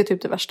 Alltså det är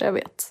typ det värsta jag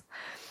vet.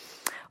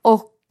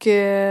 Och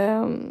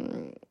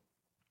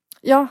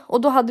ja,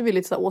 och då hade vi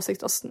lite så här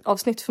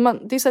åsiktsavsnitt.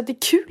 För det är så att det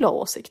är kul att ha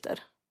åsikter.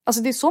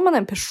 Alltså det är så man är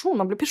en person.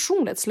 Man blir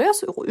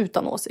personlighetslös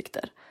utan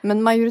åsikter.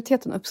 Men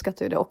majoriteten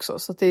uppskattar ju det också.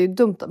 Så att det är ju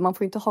dumt att man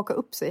får inte haka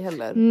upp sig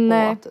heller.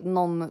 Nej. På att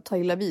någon tar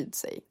illa vid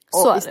sig.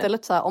 Så och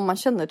istället så här, om man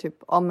känner typ,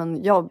 ja men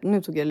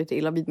nu tog jag lite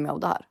illa vid mig av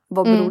det här.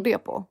 Vad beror det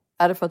på?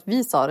 Är det för att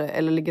vi sa det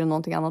eller ligger det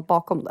någonting annat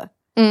bakom det?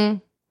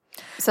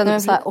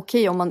 Sen så här,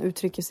 okej, om man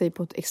uttrycker sig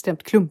på ett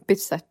extremt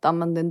klumpigt sätt.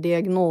 Använder en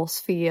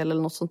diagnosfel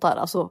eller något sånt där.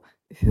 Alltså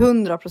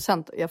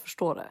 100% jag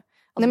förstår det.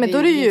 Alltså, nej, men då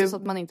är det ju inte så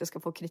att man inte ska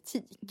få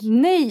kritik.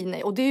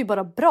 Nej, och det är ju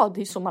bara bra. Det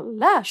är ju så man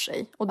lär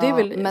sig. Och det är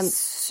väl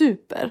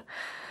super.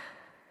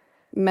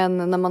 Men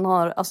när man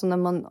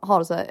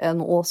har så här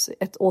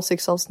ett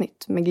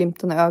åsiktsavsnitt med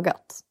glimten i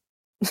ögat.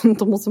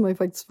 Då måste man ju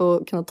faktiskt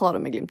få kunna ta det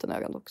med glimten i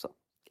ögat också.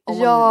 Om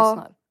man nu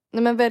lyssnar.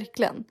 Nej men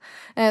verkligen.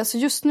 Så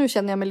just nu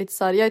känner jag mig lite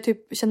så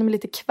här, känner mig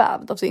lite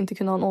kvävd av att inte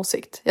kunna ha en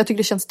åsikt. Jag tycker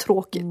det känns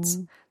tråkigt.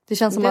 Det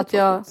känns som att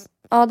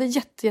ja, det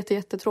är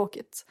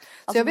jättetråkigt. Så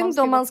alltså, jag vet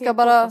inte om man ska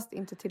bara... Fast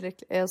inte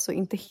tillräckligt, alltså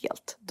inte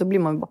helt. Då blir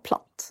man ju bara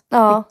platt.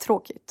 Ja.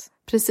 Tråkigt.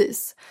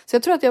 Precis. Så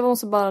jag tror att jag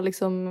måste bara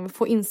liksom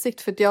få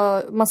insikt. För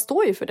att man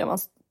står ju för det man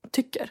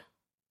tycker.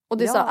 Och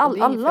det är så här,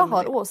 alla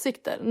har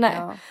åsikter. Nej.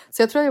 Ja.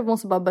 Så jag tror att jag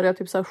måste bara börja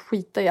typ så här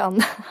skita i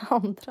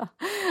andra.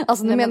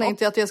 Alltså nu menar jag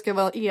inte att jag ska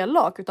vara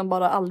elak. Utan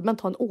bara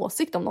allmänt ha en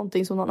åsikt om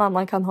någonting. Som någon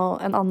annan kan ha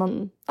en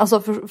annan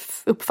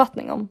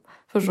uppfattning om.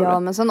 Ja,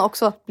 men sen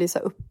också att bli så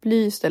här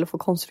upplyst. Eller få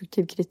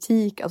konstruktiv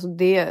kritik. Alltså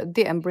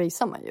det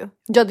embracear man ju.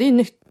 Ja, det är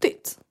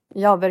nyttigt.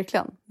 Ja,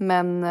 verkligen.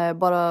 Men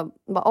bara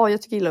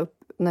jag tycker illa upp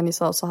när ni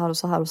sa så här och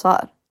så här och så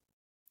här.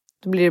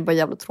 Då blir det bara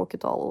jävla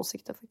tråkigt att ha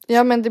åsikter faktiskt.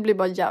 Ja, men det blir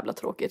bara jävla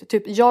tråkigt.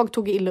 Typ, jag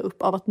tog illa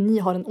upp av att ni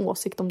har en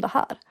åsikt om det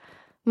här.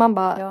 Man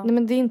bara, nej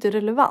men det är inte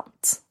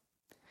relevant.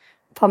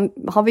 Fan,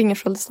 har vi ingen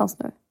självdistans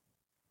nu?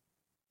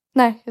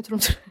 Nej, jag tror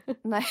inte det.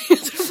 Nej, jag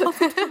tror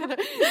inte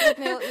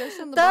det. Jag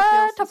kände bara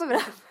där tappar vi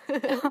det.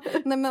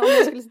 Nej, men om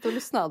jag skulle sitta och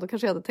lyssna, då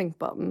kanske jag hade tänkt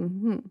bara,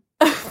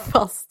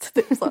 Fast,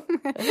 det är så.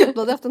 Du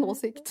hade haft en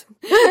åsikt.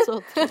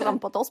 Så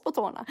trampat oss på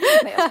tårna.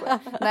 Nej, jag skojar.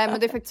 Nej, men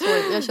det är faktiskt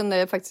så. Jag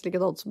känner faktiskt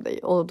likadant som dig.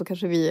 Och då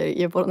kanske vi är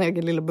i vår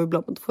egen lilla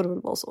bubbla. Men då får det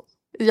väl vara så.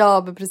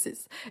 Ja, men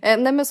precis.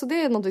 Nej, men så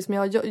det är något som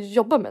jag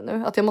jobbar med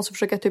nu. Att jag måste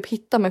försöka typ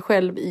hitta mig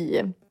själv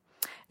i...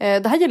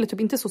 det här gäller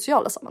typ inte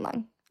sociala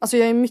sammanhang. Alltså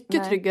jag är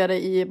mycket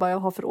tryggare i vad jag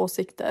har för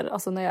åsikter.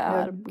 Alltså när jag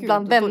är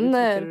bland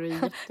vänner. Du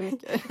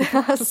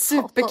jättemycket.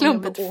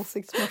 Superklumpigt.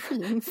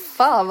 Åsiktsmaskin.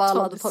 Fan vad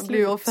alla hade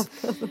blivit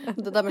offentliga.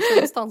 Det där med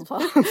självdistans.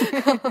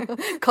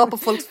 Kapa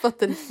folks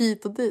fötter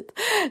hit och dit.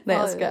 Nej,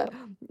 jag ska.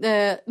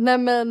 Nej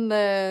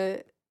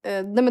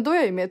men då är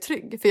jag ju mer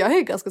trygg. För jag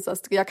är ganska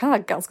jag kan ha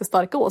ganska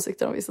starka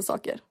åsikter om vissa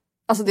saker.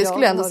 Alltså det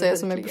skulle jag ändå säga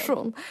som en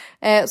person.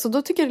 Så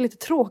då tycker jag det är lite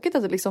tråkigt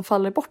att det liksom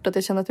faller bort. Att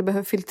jag känner att jag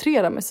behöver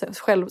filtrera mig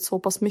själv så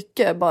pass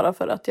mycket. Bara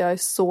för att jag är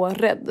så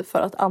rädd för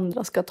att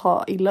andra ska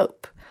ta illa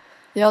upp.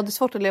 Ja, det är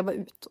svårt att leva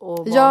ut och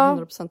vara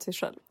 100% sig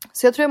själv.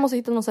 Så jag tror jag måste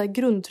hitta någon så här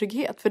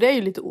grundtrygghet. För det är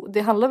ju lite,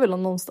 det handlar väl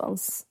om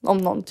någonstans om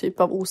någon typ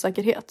av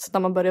osäkerhet. När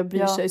man börjar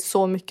bry sig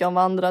så mycket om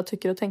vad andra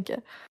tycker och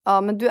tänker.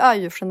 Ja, men du är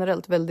ju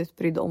generellt väldigt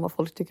brydd om vad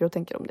folk tycker och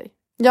tänker om dig.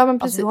 Ja, men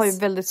precis. Alltså, du har ju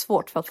väldigt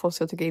svårt för att folk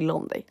ska tycka illa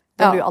om dig.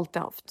 Det har du ju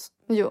alltid haft.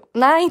 Jo,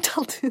 nej inte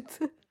alltid.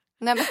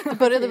 Nej, men det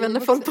började väl när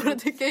folk började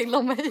tycka illa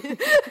om mig.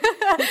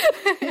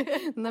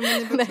 Nej, men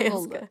i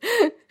vuxen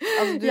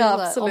alltså, du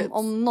absolut.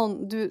 Om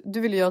någon, du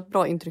vill göra ett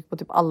bra intryck på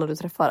typ alla du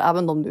träffar.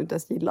 Även de du inte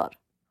ens gillar.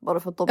 Bara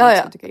för att de inte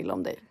ska tycka illa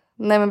om dig.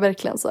 Nej, men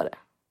verkligen så är det.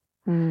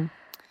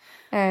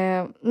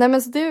 Nej,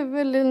 men så det är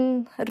väl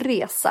en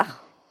resa.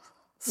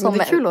 Men det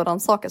är kul att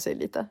rannsaka sig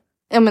lite.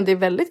 Ja, men det är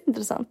väldigt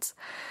intressant.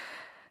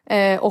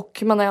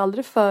 Och man är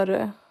aldrig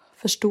för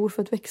stor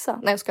för att växa.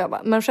 Nej, jag ska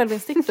bara. Men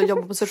självinsikt och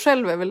jobba på sig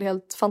själv är väl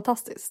helt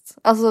fantastiskt.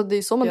 Alltså det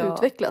är så man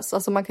utvecklas.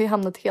 Alltså man kan ju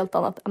hamna ett helt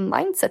annat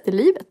mindset i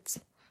livet.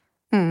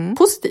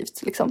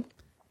 Positivt liksom.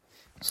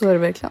 Så är det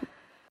verkligen.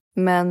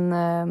 Men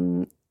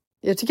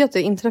jag tycker att det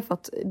har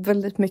inträffat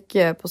väldigt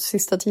mycket på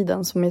sista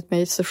tiden som gett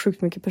mig så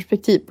sjukt mycket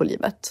perspektiv på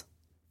livet.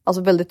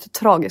 Alltså väldigt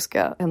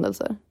tragiska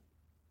händelser.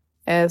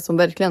 Som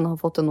verkligen har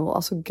fått en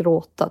att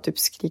gråta, typ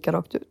skrika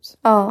rakt ut.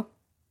 Ja.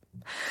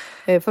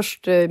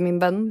 Först min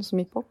vän som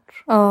gick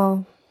bort.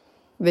 Ja.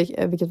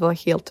 Vilket var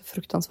helt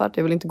fruktansvärt.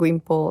 Jag vill inte gå in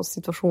på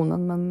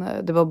situationen, men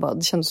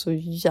det kändes så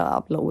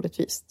jävla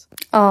orättvist.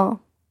 Ja.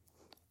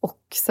 Och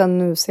sen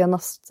nu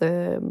senast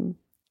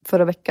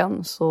förra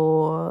veckan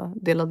så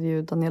delade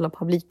ju Daniela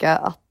Pavlika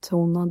att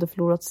hon hade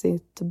förlorat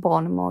sitt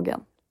barn i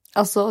magen.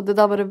 Alltså det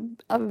där var det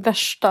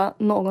värsta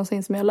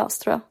någonsin som jag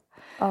läst, tror jag.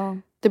 Ja.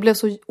 Det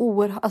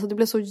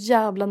blev så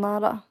jävla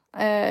nära.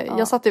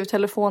 Jag satt över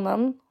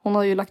telefonen. Hon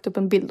har ju lagt upp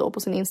en bild då på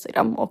sin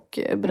Instagram och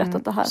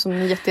berättat det här. Som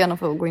ni jättegärna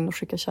får gå in och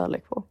skicka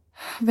kärlek på.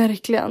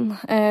 Verkligen.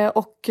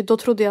 Och då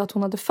trodde jag att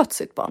hon hade fött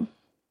sitt barn.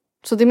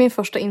 Så det min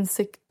första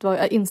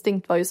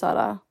instinkt var ju så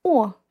här: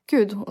 åh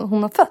gud,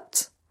 hon har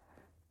fött.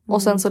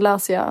 Och sen så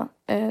läser jag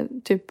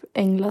typ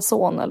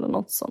Änglason eller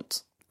något sånt.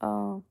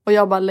 Och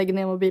jag bara lägger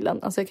ner mobilen.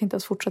 Alltså jag kan inte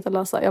ens fortsätta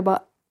läsa. Jag bara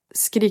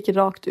skriker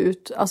rakt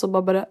ut. Alltså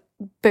bara börjar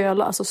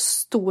böla. Alltså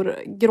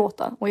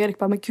storgråta. Och Erik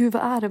bara, men gud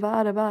vad är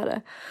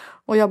det?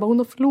 Och jag bara, hon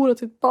har förlorat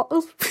sitt barn.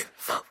 Alltså,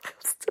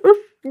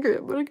 gud,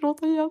 jag börjar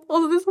gråta igen.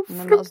 Alltså det är så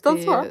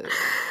fruktansvärt. Alltså,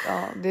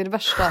 det är det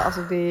värsta.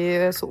 Alltså det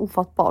är så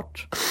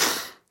ofattbart.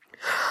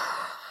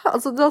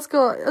 Alltså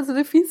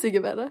det finns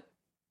inget värre.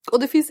 Och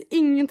det finns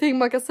ingenting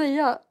man kan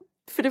säga.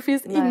 För det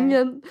finns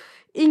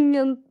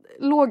ingen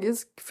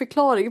logisk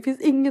förklaring. Det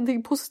finns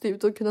ingenting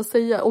positivt att kunna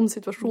säga om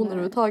situationen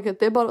överhuvudtaget.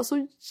 Det är bara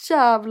så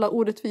jävla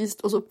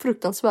orättvist och så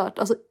fruktansvärt.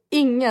 Alltså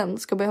ingen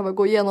ska behöva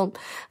gå igenom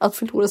att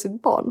förlora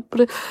sitt barn.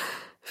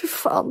 Fy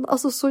fan,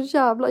 alltså så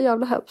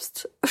jävla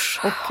hemskt.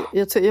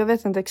 Och jag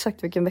vet inte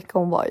exakt vilken vecka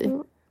hon var i.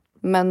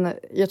 Men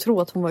jag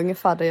tror att hon var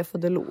ungefär där jag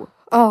födde Lo.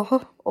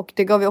 Och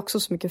det gav ju också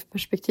så mycket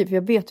perspektiv. För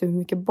jag vet ju hur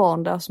mycket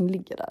barn det är som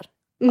ligger där.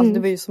 Alltså det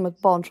var ju som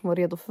ett barn som var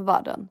redo för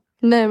världen.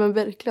 Nej men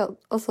verkligen.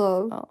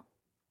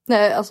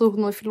 Nej, alltså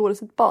hon har ju förlorat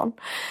sitt barn.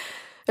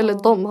 Eller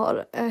de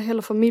har.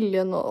 Hela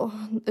familjen och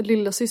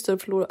lilla syster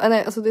förlorat.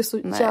 Nej, alltså det är så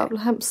jävla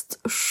hemskt.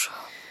 Usch.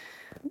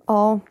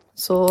 Ja,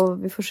 så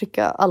vi får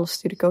skicka all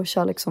styrka och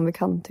kärlek som vi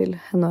kan till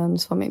henne och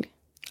hennes familj.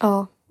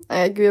 Ja,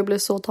 gud jag blev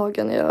så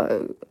tagen.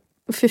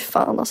 Fy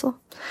fan alltså.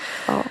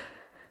 Ja.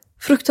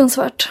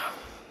 Fruktansvärt.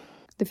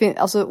 Det finns,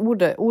 alltså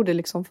ord är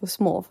liksom för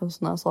små för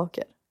såna här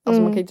saker.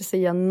 Alltså man kan inte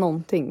säga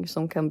någonting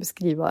som kan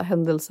beskriva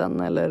händelsen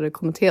eller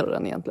kommentera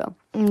den egentligen.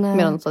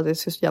 Mer än att det är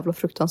så jävla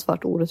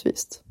fruktansvärt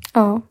orättvist.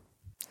 Ja.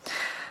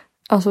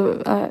 Alltså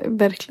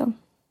verkligen.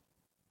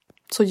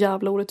 Så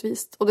jävla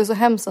orättvist. Och det är så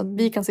hemskt att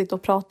vi kan sitta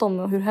och prata om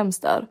hur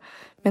hemskt det är.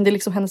 Men det är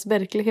liksom hennes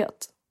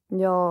verklighet.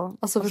 Ja.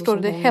 Alltså förstår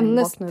du, det är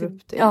hennes...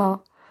 Ja.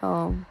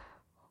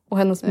 Och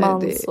hennes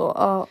man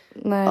så...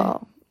 Nej.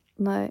 Ja.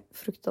 Nej,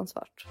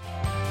 fruktansvärt.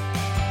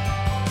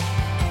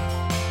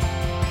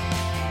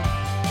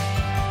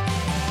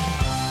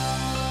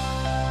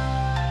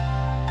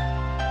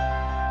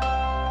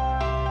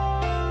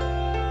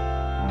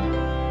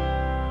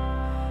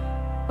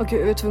 Okej,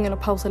 jag är tvungen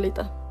att pausa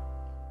lite.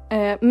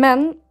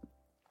 Men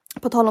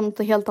på tal om något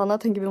helt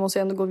annat tänker vi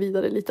måste ändå gå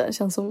vidare lite. Det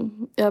känns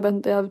som, jag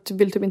vill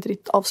typ inte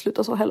riktigt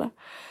avsluta så heller.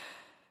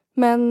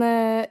 Men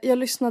jag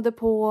lyssnade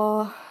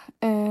på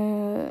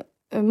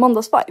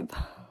Måndagsvibe.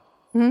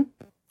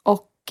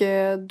 Och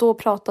då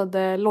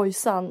pratade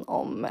Lojsan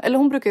om, eller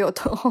hon brukar ju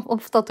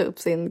ofta ta upp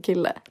sin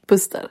kille,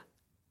 Buster.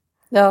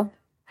 Ja.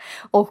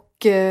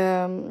 Och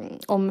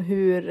om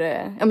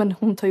hur,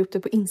 hon tar upp det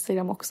på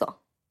Instagram också.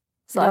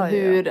 Så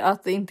hur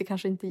att det inte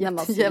kanske inte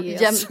jämnt.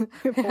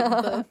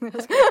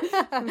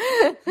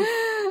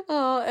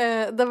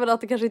 Det var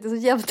att det kanske inte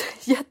är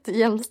så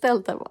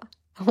jättejämställt hemma.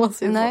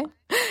 Nej.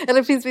 Eller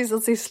det finns vissa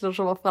sysslor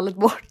som har fallit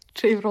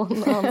bort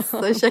ifrån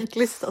hans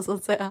checklista så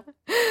att säga.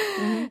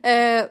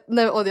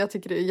 Nej, och jag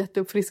tycker det är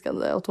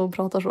jätteuppfriskande att hon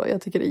pratar så.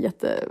 Jag tycker det är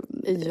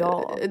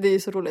det är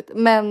så roligt.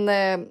 Men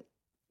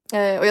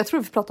och jag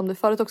tror vi pratade om det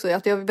förut också,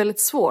 att det är väldigt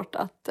svårt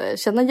att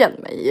känna igen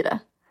mig i det.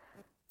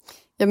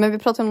 Ja, men vi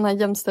pratade om den här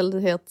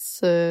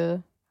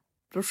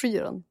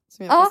jämställdhetsbroschyren.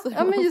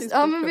 Men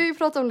vi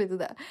pratade om lite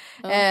det.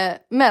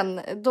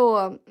 Men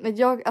då,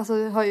 jag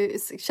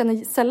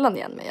känner sällan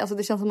igen mig. Alltså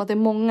det känns som att det är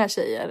många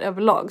tjejer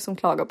överlag som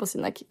klagar på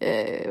sina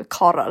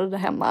karrar där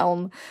hemma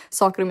om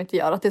saker de inte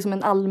gör. Att det är som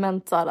en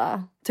allmänt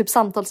såhär, typ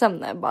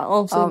samtalsämne.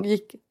 Bara, så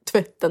gick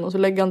tvätten och så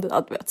lägger han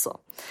det, du vet så.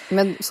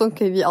 Men sånt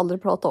kan ju vi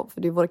aldrig prata om,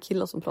 för det är våra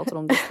killar som pratar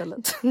om det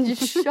istället.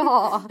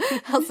 Ja,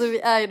 alltså vi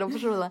är ju de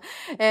personerna.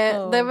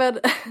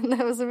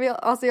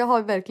 Jag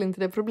har verkligen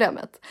inte det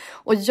problemet.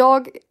 Och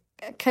jag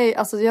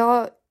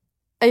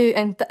är ju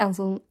inte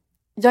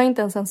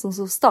ens en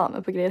som stör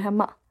mig på grejer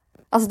hemma.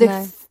 Alltså det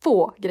är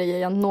få grejer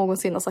jag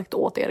någonsin har sagt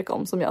åt Erik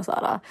om som jag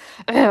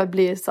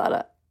blir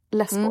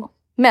less på.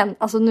 Men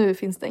alltså nu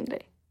finns det en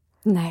grej.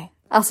 Nej.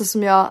 Alltså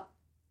som jag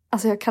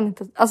kan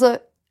inte, alltså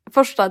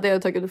första det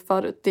jag tagit upp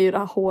förut, det är ju det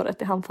här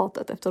håret i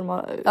handfatet efter de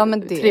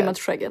har trimmat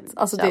skägget.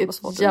 Alltså det är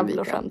ett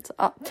jävla skämt.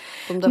 Ja.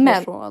 De där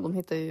hårstråna, de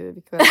hittar ju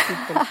vilka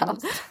tillfällen som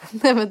helst.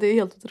 Nej men det är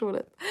helt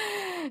otroligt.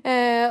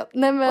 Oj,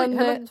 han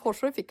har ett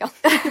hårstrå i fickan.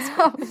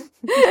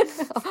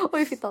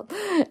 Oj, fittan.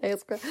 Jag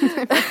skojar.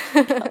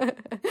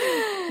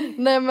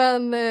 Nej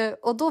men,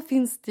 och då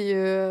finns det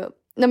ju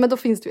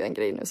en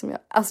grej nu som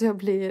jag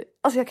blir,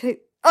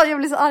 Jag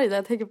blir så arg när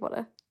jag tänker på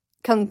det.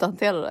 Kan du inte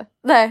hantera det?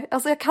 Nej,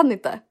 alltså jag kan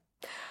inte.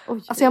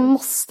 Oj. Alltså jag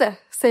måste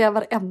säga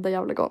varenda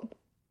jävla gång.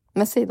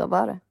 Men säg då, vad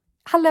är det?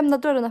 Han lämnar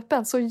dörren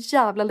öppen så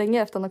jävla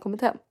länge efter han har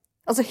kommit hem.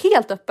 Alltså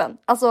helt öppen.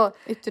 Alltså,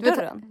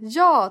 Ytterdörren?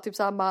 Ja, typ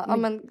såhär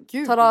bara,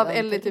 Gud, tar av jag är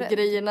Ellie inte typ rädd.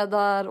 grejerna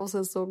där och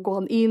sen så går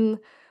han in.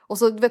 Och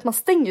så man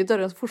stänger ju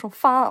dörren så fort som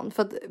fan.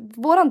 För att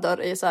våran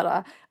dörr är ju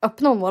såhär,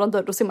 öppnar man våran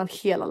dörr då ser man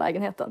hela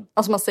lägenheten.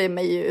 Alltså man ser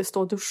mig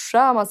stå och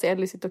duscha, man ser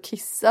Ellie sitta och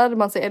kissa,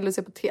 man ser Ellie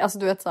se på tv. Alltså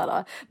du vet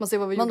såhär, man ser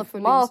vad vi gjorde för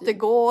mat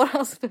igår.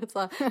 Alltså du vet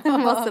såhär,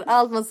 man ser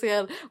allt, man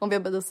ser om vi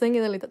har bäddat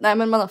sängen eller inte. Nej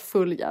men man har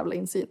full jävla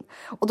insyn.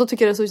 Och då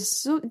tycker jag det är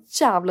så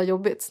jävla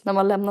jobbigt när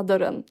man lämnar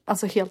dörren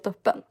alltså helt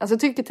öppen. Alltså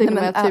jag tycker till och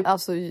med typ...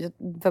 Alltså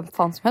vem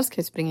fan som helst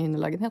kan ju springa in i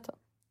lägenheten.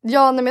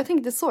 Ja, nej, men jag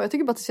tänkte så. Jag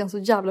tycker bara att det känns så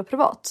jävla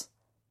privat.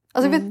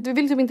 Alltså du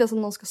vill typ inte ens att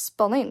någon ska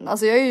spana in.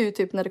 Alltså jag är ju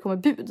typ när det kommer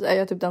bud är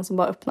jag typ den som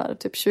bara öppnar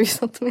typ 20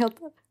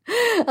 centimeter.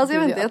 Alltså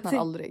jag vet inte. Jag öppnar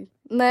aldrig.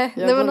 Nej.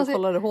 Jag går och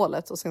kollar i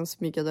hålet och sen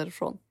smyger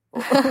därifrån.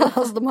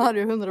 Alltså de här är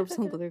ju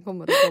 100% att det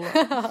kommer att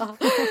kolla.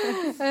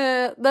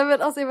 Nej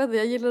men alltså jag vet inte,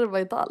 jag gillar det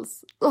bara inte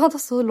alls. Och han tar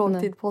så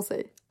lång tid på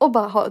sig. Och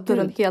bara ha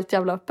dörren helt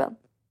jävla öppen.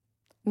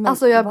 Men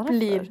alltså jag varför?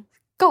 blir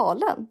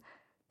galen.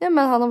 Ja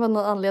men han har väl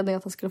någon anledning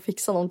att han skulle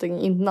fixa någonting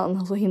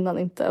innan. Och så hinner han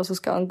inte och så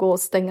ska han gå och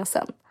stänga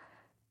sen.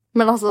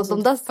 Men alltså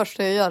de där...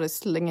 första jag gör är att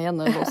slänga igen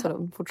och låsa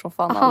den fort som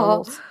fan alla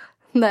lås.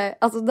 Nej,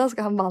 alltså där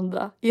ska han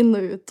vandra in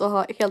och ut och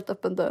ha helt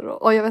öppen dörr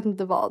och jag vet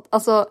inte vad.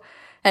 Alltså,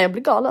 nej, jag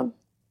blir galen.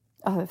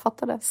 Ja, jag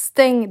fattar det.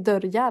 Stäng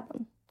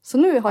dörrjäveln. Så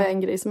nu har jag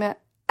en grej som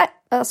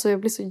alltså jag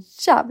blir så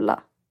jävla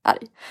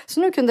arg. Så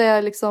nu kunde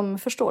jag liksom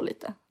förstå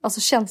lite. Alltså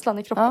känslan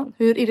i kroppen. Ja,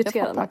 hur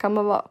irriterad man kan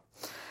vara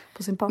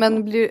på sin partner.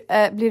 Men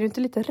blir du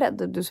inte lite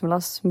rädd, du som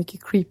läser så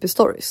mycket creepy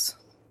stories?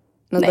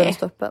 När dörren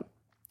står öppen.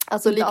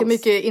 Alltså inte lika alls.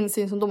 Mycket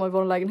insyn som de har i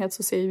vår lägenhet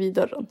så ser ju vi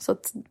dörren. Så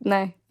att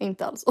nej,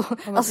 inte alls.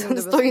 Alltså det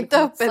det står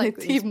inte skulle öppen i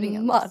psycho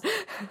timmar.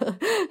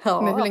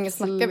 Ja, men hur länge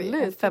snackar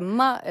vi? En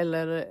 5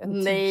 eller en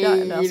 10? Nej,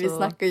 eller alltså... vi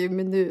snackar ju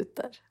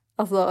minuter.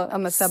 Alltså, ja,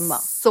 men 5.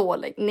 Så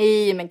länge.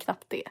 Nej, men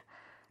knappt det.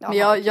 Men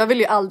jag vill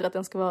ju aldrig att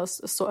den ska vara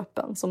så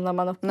öppen som när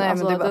man öppnar. Nej,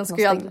 alltså, men det är bara den att ska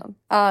man ju stänger aldrig...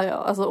 ja,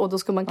 alltså, och då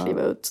ska man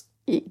kliva ut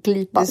i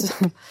glipan.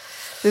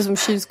 Det är som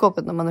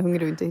kylskåpet när man är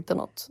hungrig och inte hittar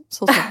något.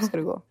 Så snabbt ska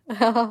det gå.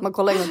 Man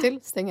kollar en gång till,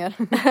 stänger.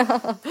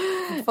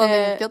 Fan, det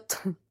är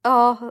gött.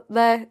 Ja,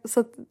 nej. Så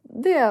att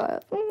det är jag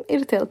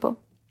irriterad på.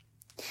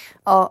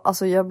 Ja,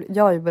 alltså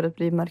jag har ju börjat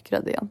bli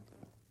mörkrädd igen.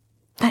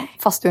 Nej.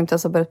 Fast du inte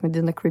ens har börjat med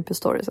dina creepy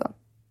stories än.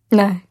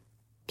 Nej.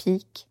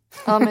 Peak.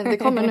 Ja, men det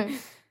kommer nu.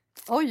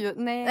 Oj,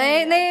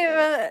 nej.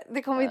 Nej,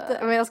 det kommer inte.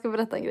 Men jag ska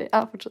berätta en grej.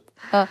 Ja, fortsätt.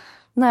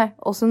 Nej,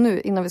 och så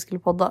nu innan vi skulle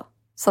podda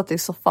satt i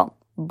soffan.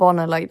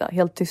 Barnen lagda,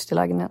 helt tyst i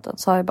lägenheten.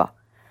 Så har jag bara...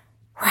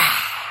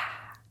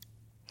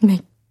 Men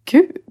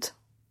gud.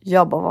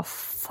 Jag bara, vad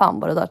fan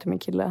var det där till min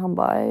kille? Han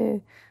bara,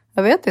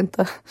 jag vet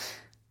inte.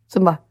 Så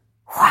bara...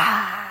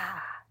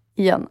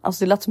 Igen,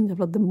 alltså det lät som en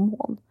jävla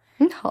demon.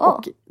 Ja.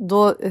 Och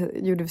då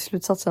gjorde vi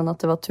slutsatsen att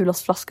det var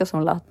Tulas flaska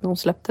som lät när hon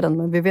släppte den.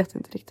 Men vi vet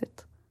inte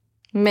riktigt.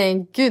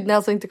 Men gud, ni har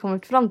alltså inte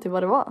kommit fram till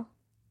vad det var?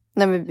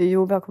 Nej, men vi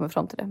har kommit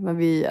fram till det. Men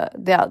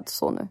det är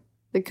så nu.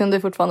 Det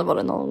kunde fortfarande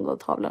vara någon av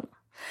tavlorna.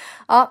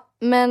 Ja,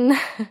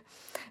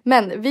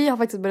 men vi har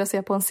faktiskt börjat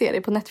se på en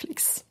serie på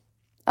Netflix.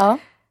 Ja.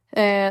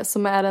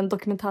 Som är en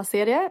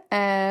dokumentärserie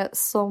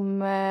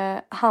som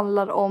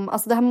handlar om...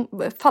 Alltså det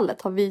här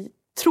fallet har vi,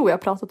 tror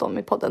jag, pratat om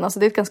i podden. Alltså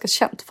det är ett ganska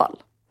känt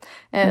fall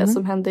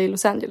som hände i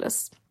Los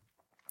Angeles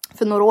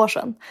för några år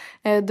sedan.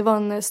 Det var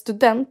en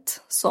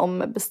student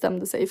som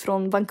bestämde sig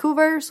från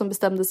Vancouver som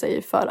bestämde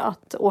sig för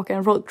att åka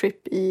en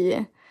roadtrip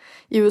i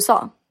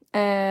USA.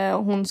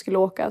 Hon skulle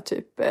åka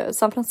typ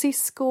San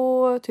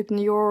Francisco, typ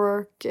New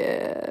York,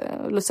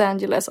 Los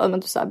Angeles,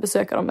 allmänt så här,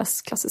 besöka de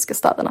mest klassiska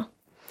städerna.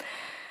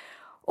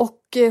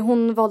 Och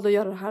hon valde att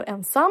göra det här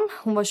ensam.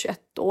 Hon var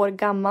 21 år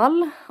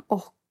gammal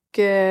och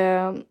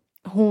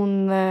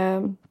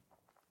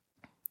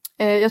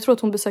jag tror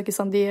att hon besöker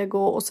San Diego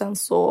och sen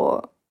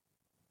så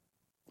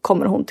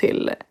kommer hon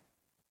till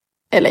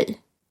LA.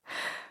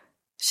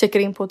 Checkar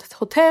in på ett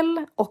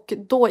hotell och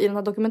då i den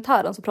här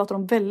dokumentären så pratar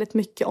de väldigt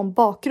mycket om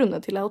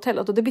bakgrunden till det här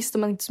hotellet. Och det visste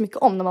man inte så mycket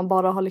om när man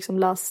bara har liksom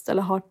läst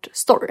eller hört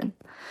storyn.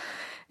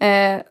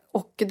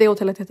 Och det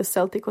hotellet heter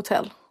Celtic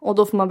Hotel. Och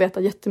då får man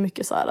veta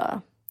jättemycket så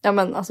här, ja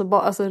men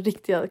alltså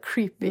riktiga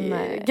creepy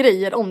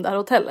grejer om det här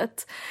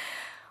hotellet.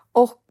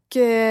 Och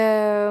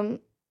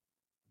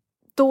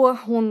då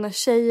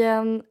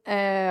tjejen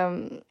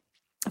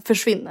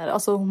försvinner.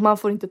 Alltså man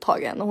får inte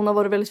tag i henne. Hon har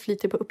varit väldigt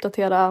flitig på att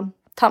uppdatera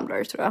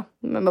Tumblr, tror jag.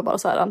 Men bara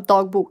så här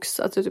dagboks,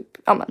 alltså typ,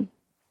 ja men,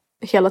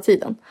 hela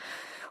tiden.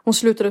 Hon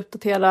slutar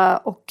uppdatera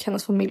och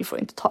hennes familj får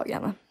inte tag i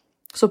henne.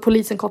 Så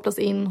polisen kopplas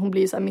in, hon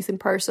blir så här missing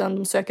person,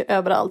 de söker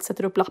överallt,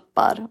 sätter upp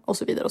lappar och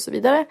så vidare och så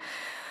vidare.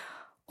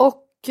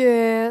 Och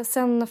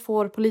sen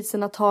får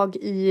poliserna tag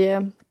i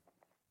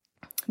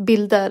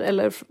bilder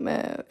eller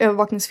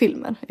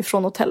övervakningsfilmer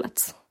ifrån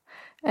hotellet.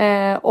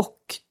 Och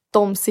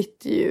de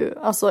sitter ju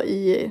alltså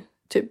i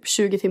typ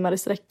 20 timmar i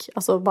sträck,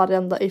 alltså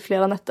varenda i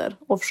flera nätter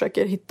och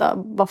försöker hitta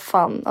vad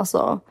fan,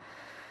 alltså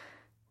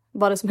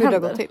vad det som Hur det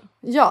händer. har gått till.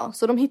 Ja,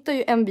 så de hittar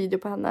ju en video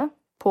på henne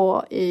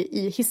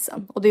i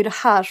hissen. Och det är det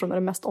här som är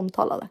det mest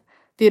omtalade.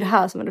 Det är det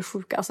här som är det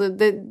sjuka. Alltså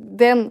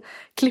den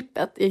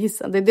klippet i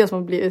hissen, det är det som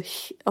har blivit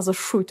alltså,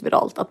 sjukt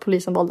viralt. Att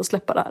polisen valde att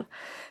släppa det här.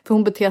 För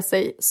hon beter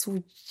sig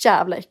så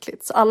jävla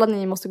äckligt. Så alla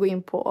ni måste gå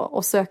in på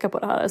och söka på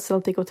det här.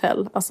 Celtic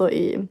Hotel, alltså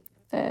i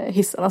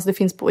hissen. Alltså det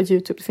finns på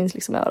YouTube, det finns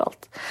liksom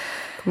överallt.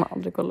 Kommer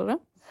aldrig kolla det.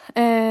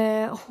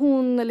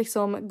 Hon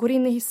liksom går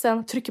in i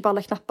hissen, trycker på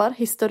alla knappar.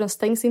 Hissdörren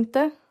stängs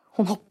inte.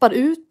 Hon hoppar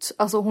ut,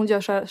 alltså hon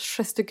gör så här,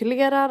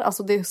 gestikulerar.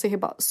 Alltså det ser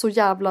bara så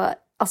jävla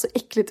alltså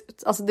äckligt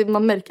ut. Alltså det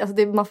man märker,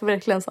 alltså man får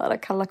verkligen så här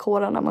kalla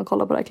kårar när man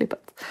kollar på det här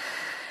klippet.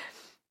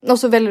 Och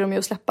så väljer de ju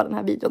att släppa den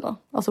här videon då.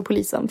 Alltså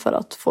polisen, för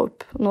att få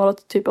upp några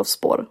typer av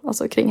spår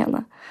alltså kring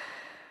henne.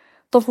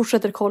 De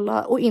fortsätter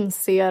kolla och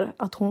inser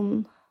att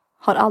hon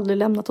har aldrig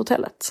lämnat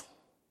hotellet.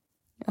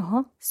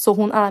 Jaha. Så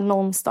hon är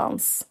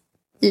någonstans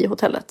i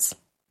hotellet.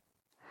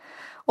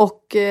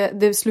 Och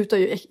det slutar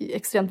ju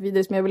extremt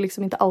vidrigt, men jag vill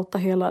liksom inte outa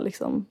hela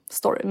liksom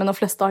storyn. Men de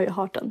flesta har ju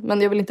hört den.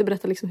 Men jag vill inte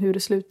berätta liksom hur det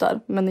slutar.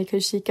 Men ni kan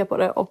ju kika på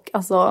det och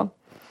alltså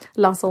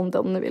läsa om det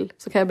om ni vill.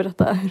 Så kan jag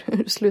berätta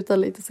hur det slutar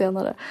lite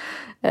senare.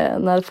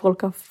 När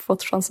folk har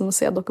fått chansen att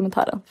se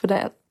dokumentären. För det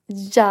är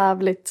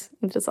jävligt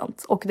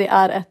intressant. Och det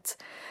är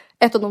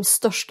ett av de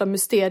största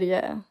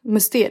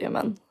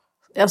mysteriemen.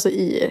 Alltså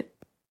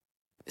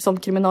som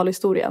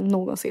kriminalhistoria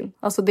någonsin.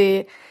 Alltså det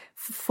är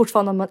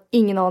fortfarande har man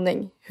ingen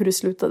aning hur det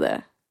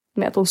slutade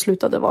med att hon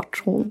slutade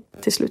vart hon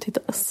till slut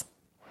hittades.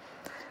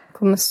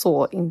 Kommer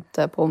så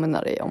inte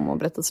påminna dig om att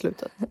berätta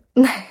slutet.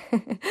 Nej,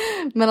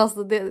 men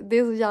alltså det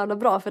är så jävla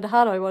bra, för det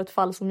här har ju varit ett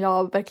fall som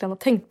jag verkligen har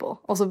tänkt på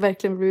och så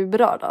verkligen blivit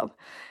berörd av.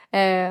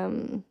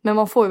 Men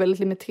man får ju väldigt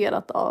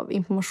limiterat av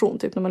information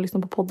typ när man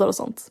lyssnar på poddar och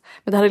sånt.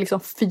 Men det här är liksom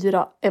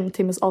 4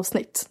 timmes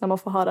avsnitt när man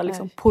får höra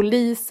liksom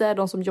poliser,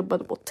 de som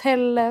jobbade på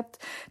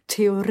hotellet,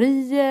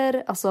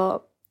 teorier,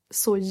 alltså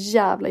så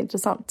jävla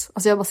intressant.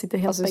 Alltså jag bara sitter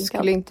helt alltså, jag bänkad.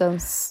 skulle inte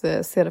ens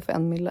se det för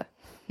 1 mille.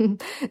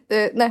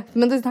 Nej,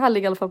 men det här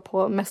ligger i alla fall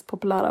på mest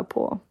populära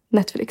på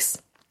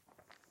Netflix.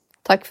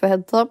 Tack för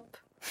heads up.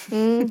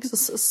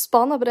 Så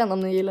spana på den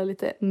om ni gillar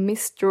lite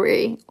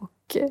mystery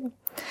och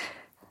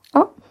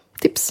ja,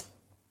 tips.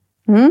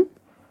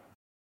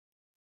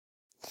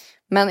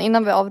 Men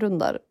innan vi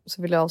avrundar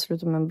så vill jag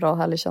avsluta med en bra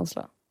härlig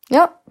känsla.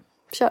 Ja,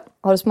 kör.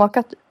 Har du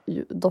smakat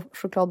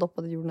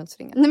chokladdoppade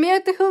jordnötsringar? Nej, men jag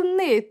har inte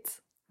hunnit.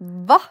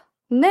 Va?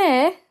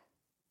 Nej.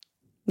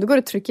 Då går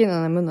du trycka in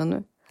den i munnen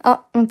nu.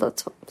 Ja, vänta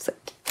 2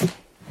 sek.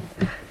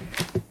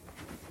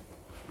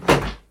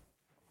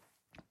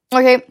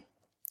 Okej,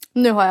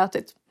 nu har jag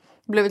ätit.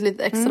 Det blev ett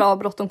lite extra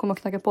avbrott. De kommer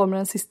att knacka på med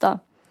den sista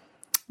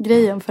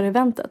grejen för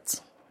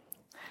eventet.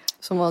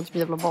 Som var typ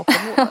jävla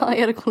vapenmål. Ja,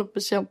 Erik håller på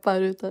att kämpa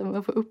här ute med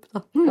att få upp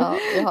den. Ja,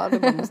 jag hörde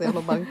bara massa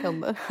jävla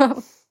bankande.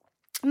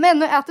 Men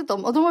nu har jag ätit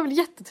dem och de var väl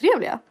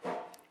jättetrevliga.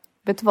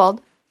 Vet du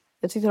vad?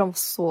 Jag tyckte de var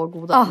så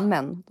goda.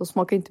 Men de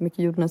smakar inte mycket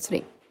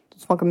jordnötsring. De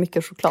smakar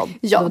mycket choklad.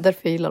 Ja. Det var därför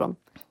jag gillar dem.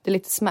 Det är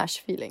lite smash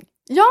feeling.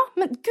 Ja,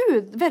 men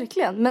gud,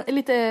 verkligen. Men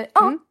lite,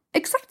 ja,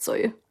 exakt så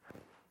ju.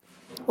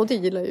 Och det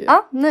gillar jag ju.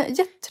 Ja, nej, Jag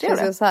jättetrevliga.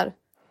 säger så här.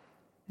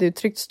 Det är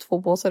tryckts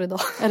 2 påsar idag.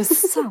 Är det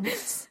sant?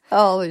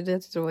 Ja,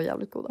 jag tyckte de var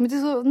jävligt goda. Men det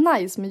är så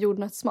nice med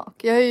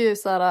jordnötssmak. Jag har ju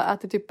så här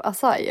ätit typ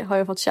acai, har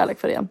jag fått kärlek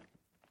för det.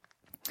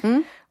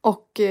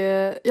 Och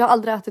jag har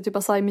aldrig ätit typ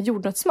acai med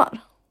jordnötssmör.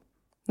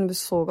 Det är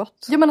så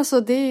gott. Ja, men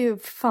alltså det är ju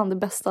fan det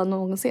bästa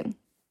någonsin.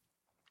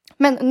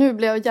 Men nu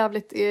blev jag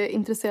jävligt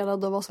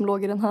intresserad av vad som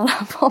låg i den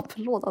här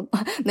vapenlådan.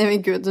 Nej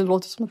men gud, det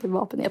låter som att det är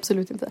vapen. Nej,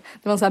 absolut inte.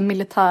 Det var en sån här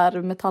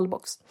militär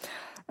metallbox.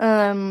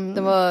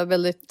 Den var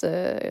väldigt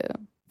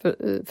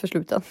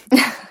försluten.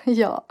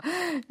 Ja.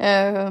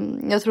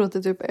 Jag tror att det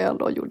är typ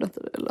öl och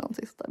jordnötter eller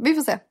någonting sånt där. Vi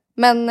får se.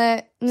 Men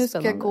nu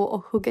ska jag gå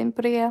och hugga in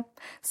på det.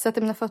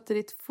 Sätta mina fötter i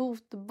ett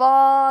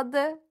fotbad.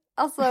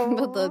 Alltså,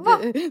 Vänta,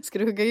 ska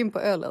du hugga in på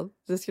ölen?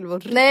 Det skulle vara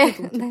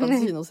riktigt typ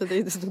bensin och sätta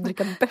in det och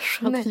dricka bärs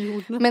av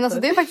jordnötter. Men alltså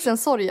det är faktiskt en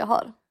sorg jag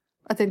har.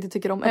 Att jag inte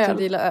tycker om öl. Att jag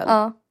inte gillar öl.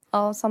 Ja.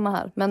 Ja, samma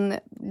här. Men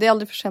det är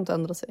aldrig för sent att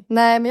ändra sig.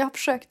 Nej, men jag har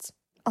försökt.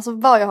 Alltså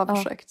vad jag har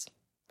försökt.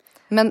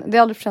 Men det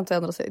är aldrig för sent att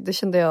ändra sig. Det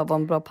kände jag var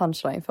en bra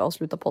punchline för att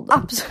avsluta podden.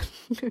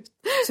 Absolut.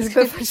 Så ska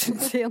jag faktiskt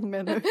inte säga något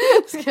mer nu.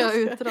 Ska jag ha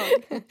utdrag?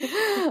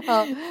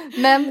 Ja.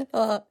 Men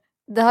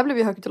det här blev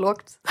ju högt och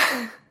lågt.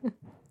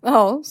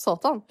 Ja,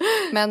 satan.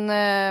 Men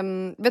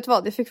vet du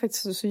vad? Jag fick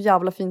faktiskt så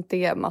jävla fint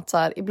DM att så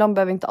här, ibland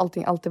behöver inte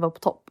allting alltid vara på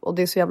topp. Och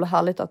det är så jävla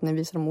härligt att ni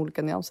visar de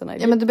olika nyanserna.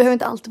 Ja, men du behöver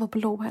inte alltid vara på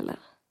low heller.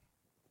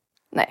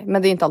 Nej,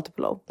 men det är inte alltid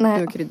på low.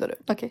 Nej. Nu kryddar du.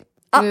 Okej.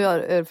 Nu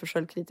är du för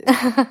självkritisk.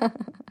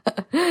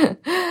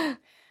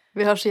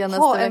 Vi hörs igen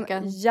nästa vecka.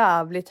 Ha en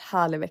jävligt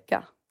härlig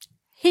vecka.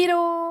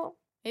 Hejdå!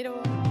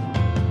 Hejdå!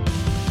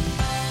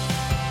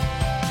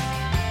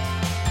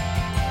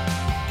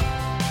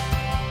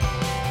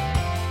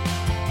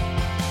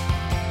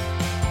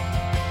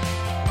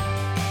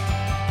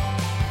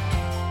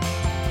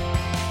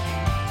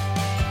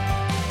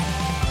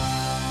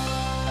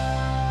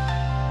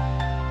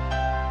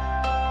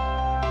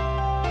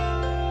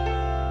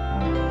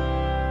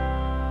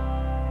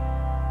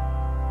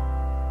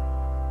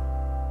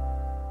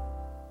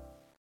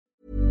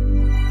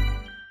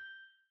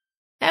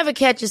 Ever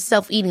catch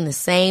yourself eating the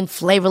same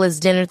flavorless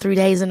dinner 3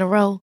 days in a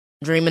row?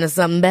 Dreaming of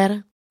something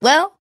better?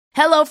 Well,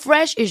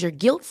 HelloFresh is your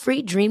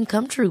guilt-free dream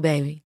come true,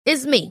 baby.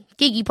 It's me,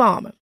 Keke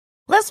Palmer.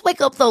 Let's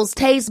wake up those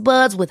taste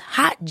buds with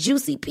hot,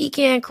 juicy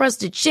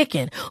pecan-crusted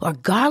chicken or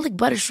garlic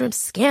butter shrimp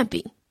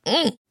scampi.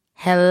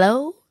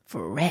 Hello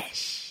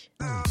Fresh.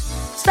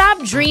 Stop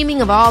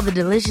dreaming of all the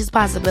delicious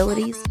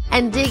possibilities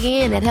and dig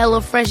in at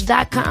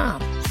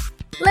HelloFresh.com.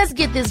 Let's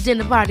get this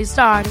dinner party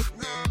started.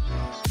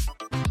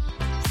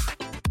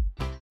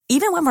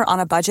 Even when we're on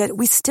a budget,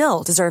 we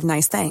still deserve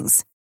nice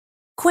things.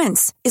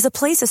 Quince is a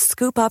place to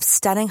scoop up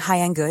stunning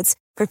high-end goods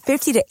for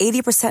 50 to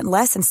 80%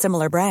 less than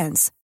similar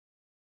brands.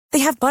 They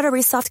have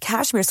buttery soft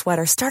cashmere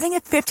sweaters starting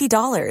at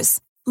 $50,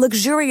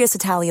 luxurious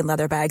Italian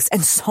leather bags,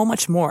 and so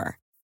much more.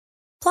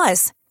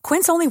 Plus,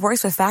 Quince only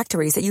works with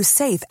factories that use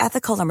safe,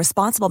 ethical, and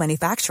responsible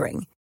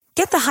manufacturing.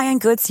 Get the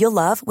high-end goods you'll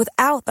love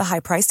without the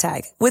high price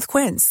tag with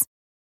Quince.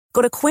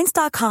 Go to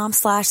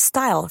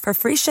quince.com/style for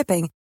free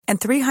shipping and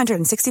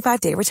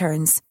 365-day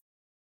returns.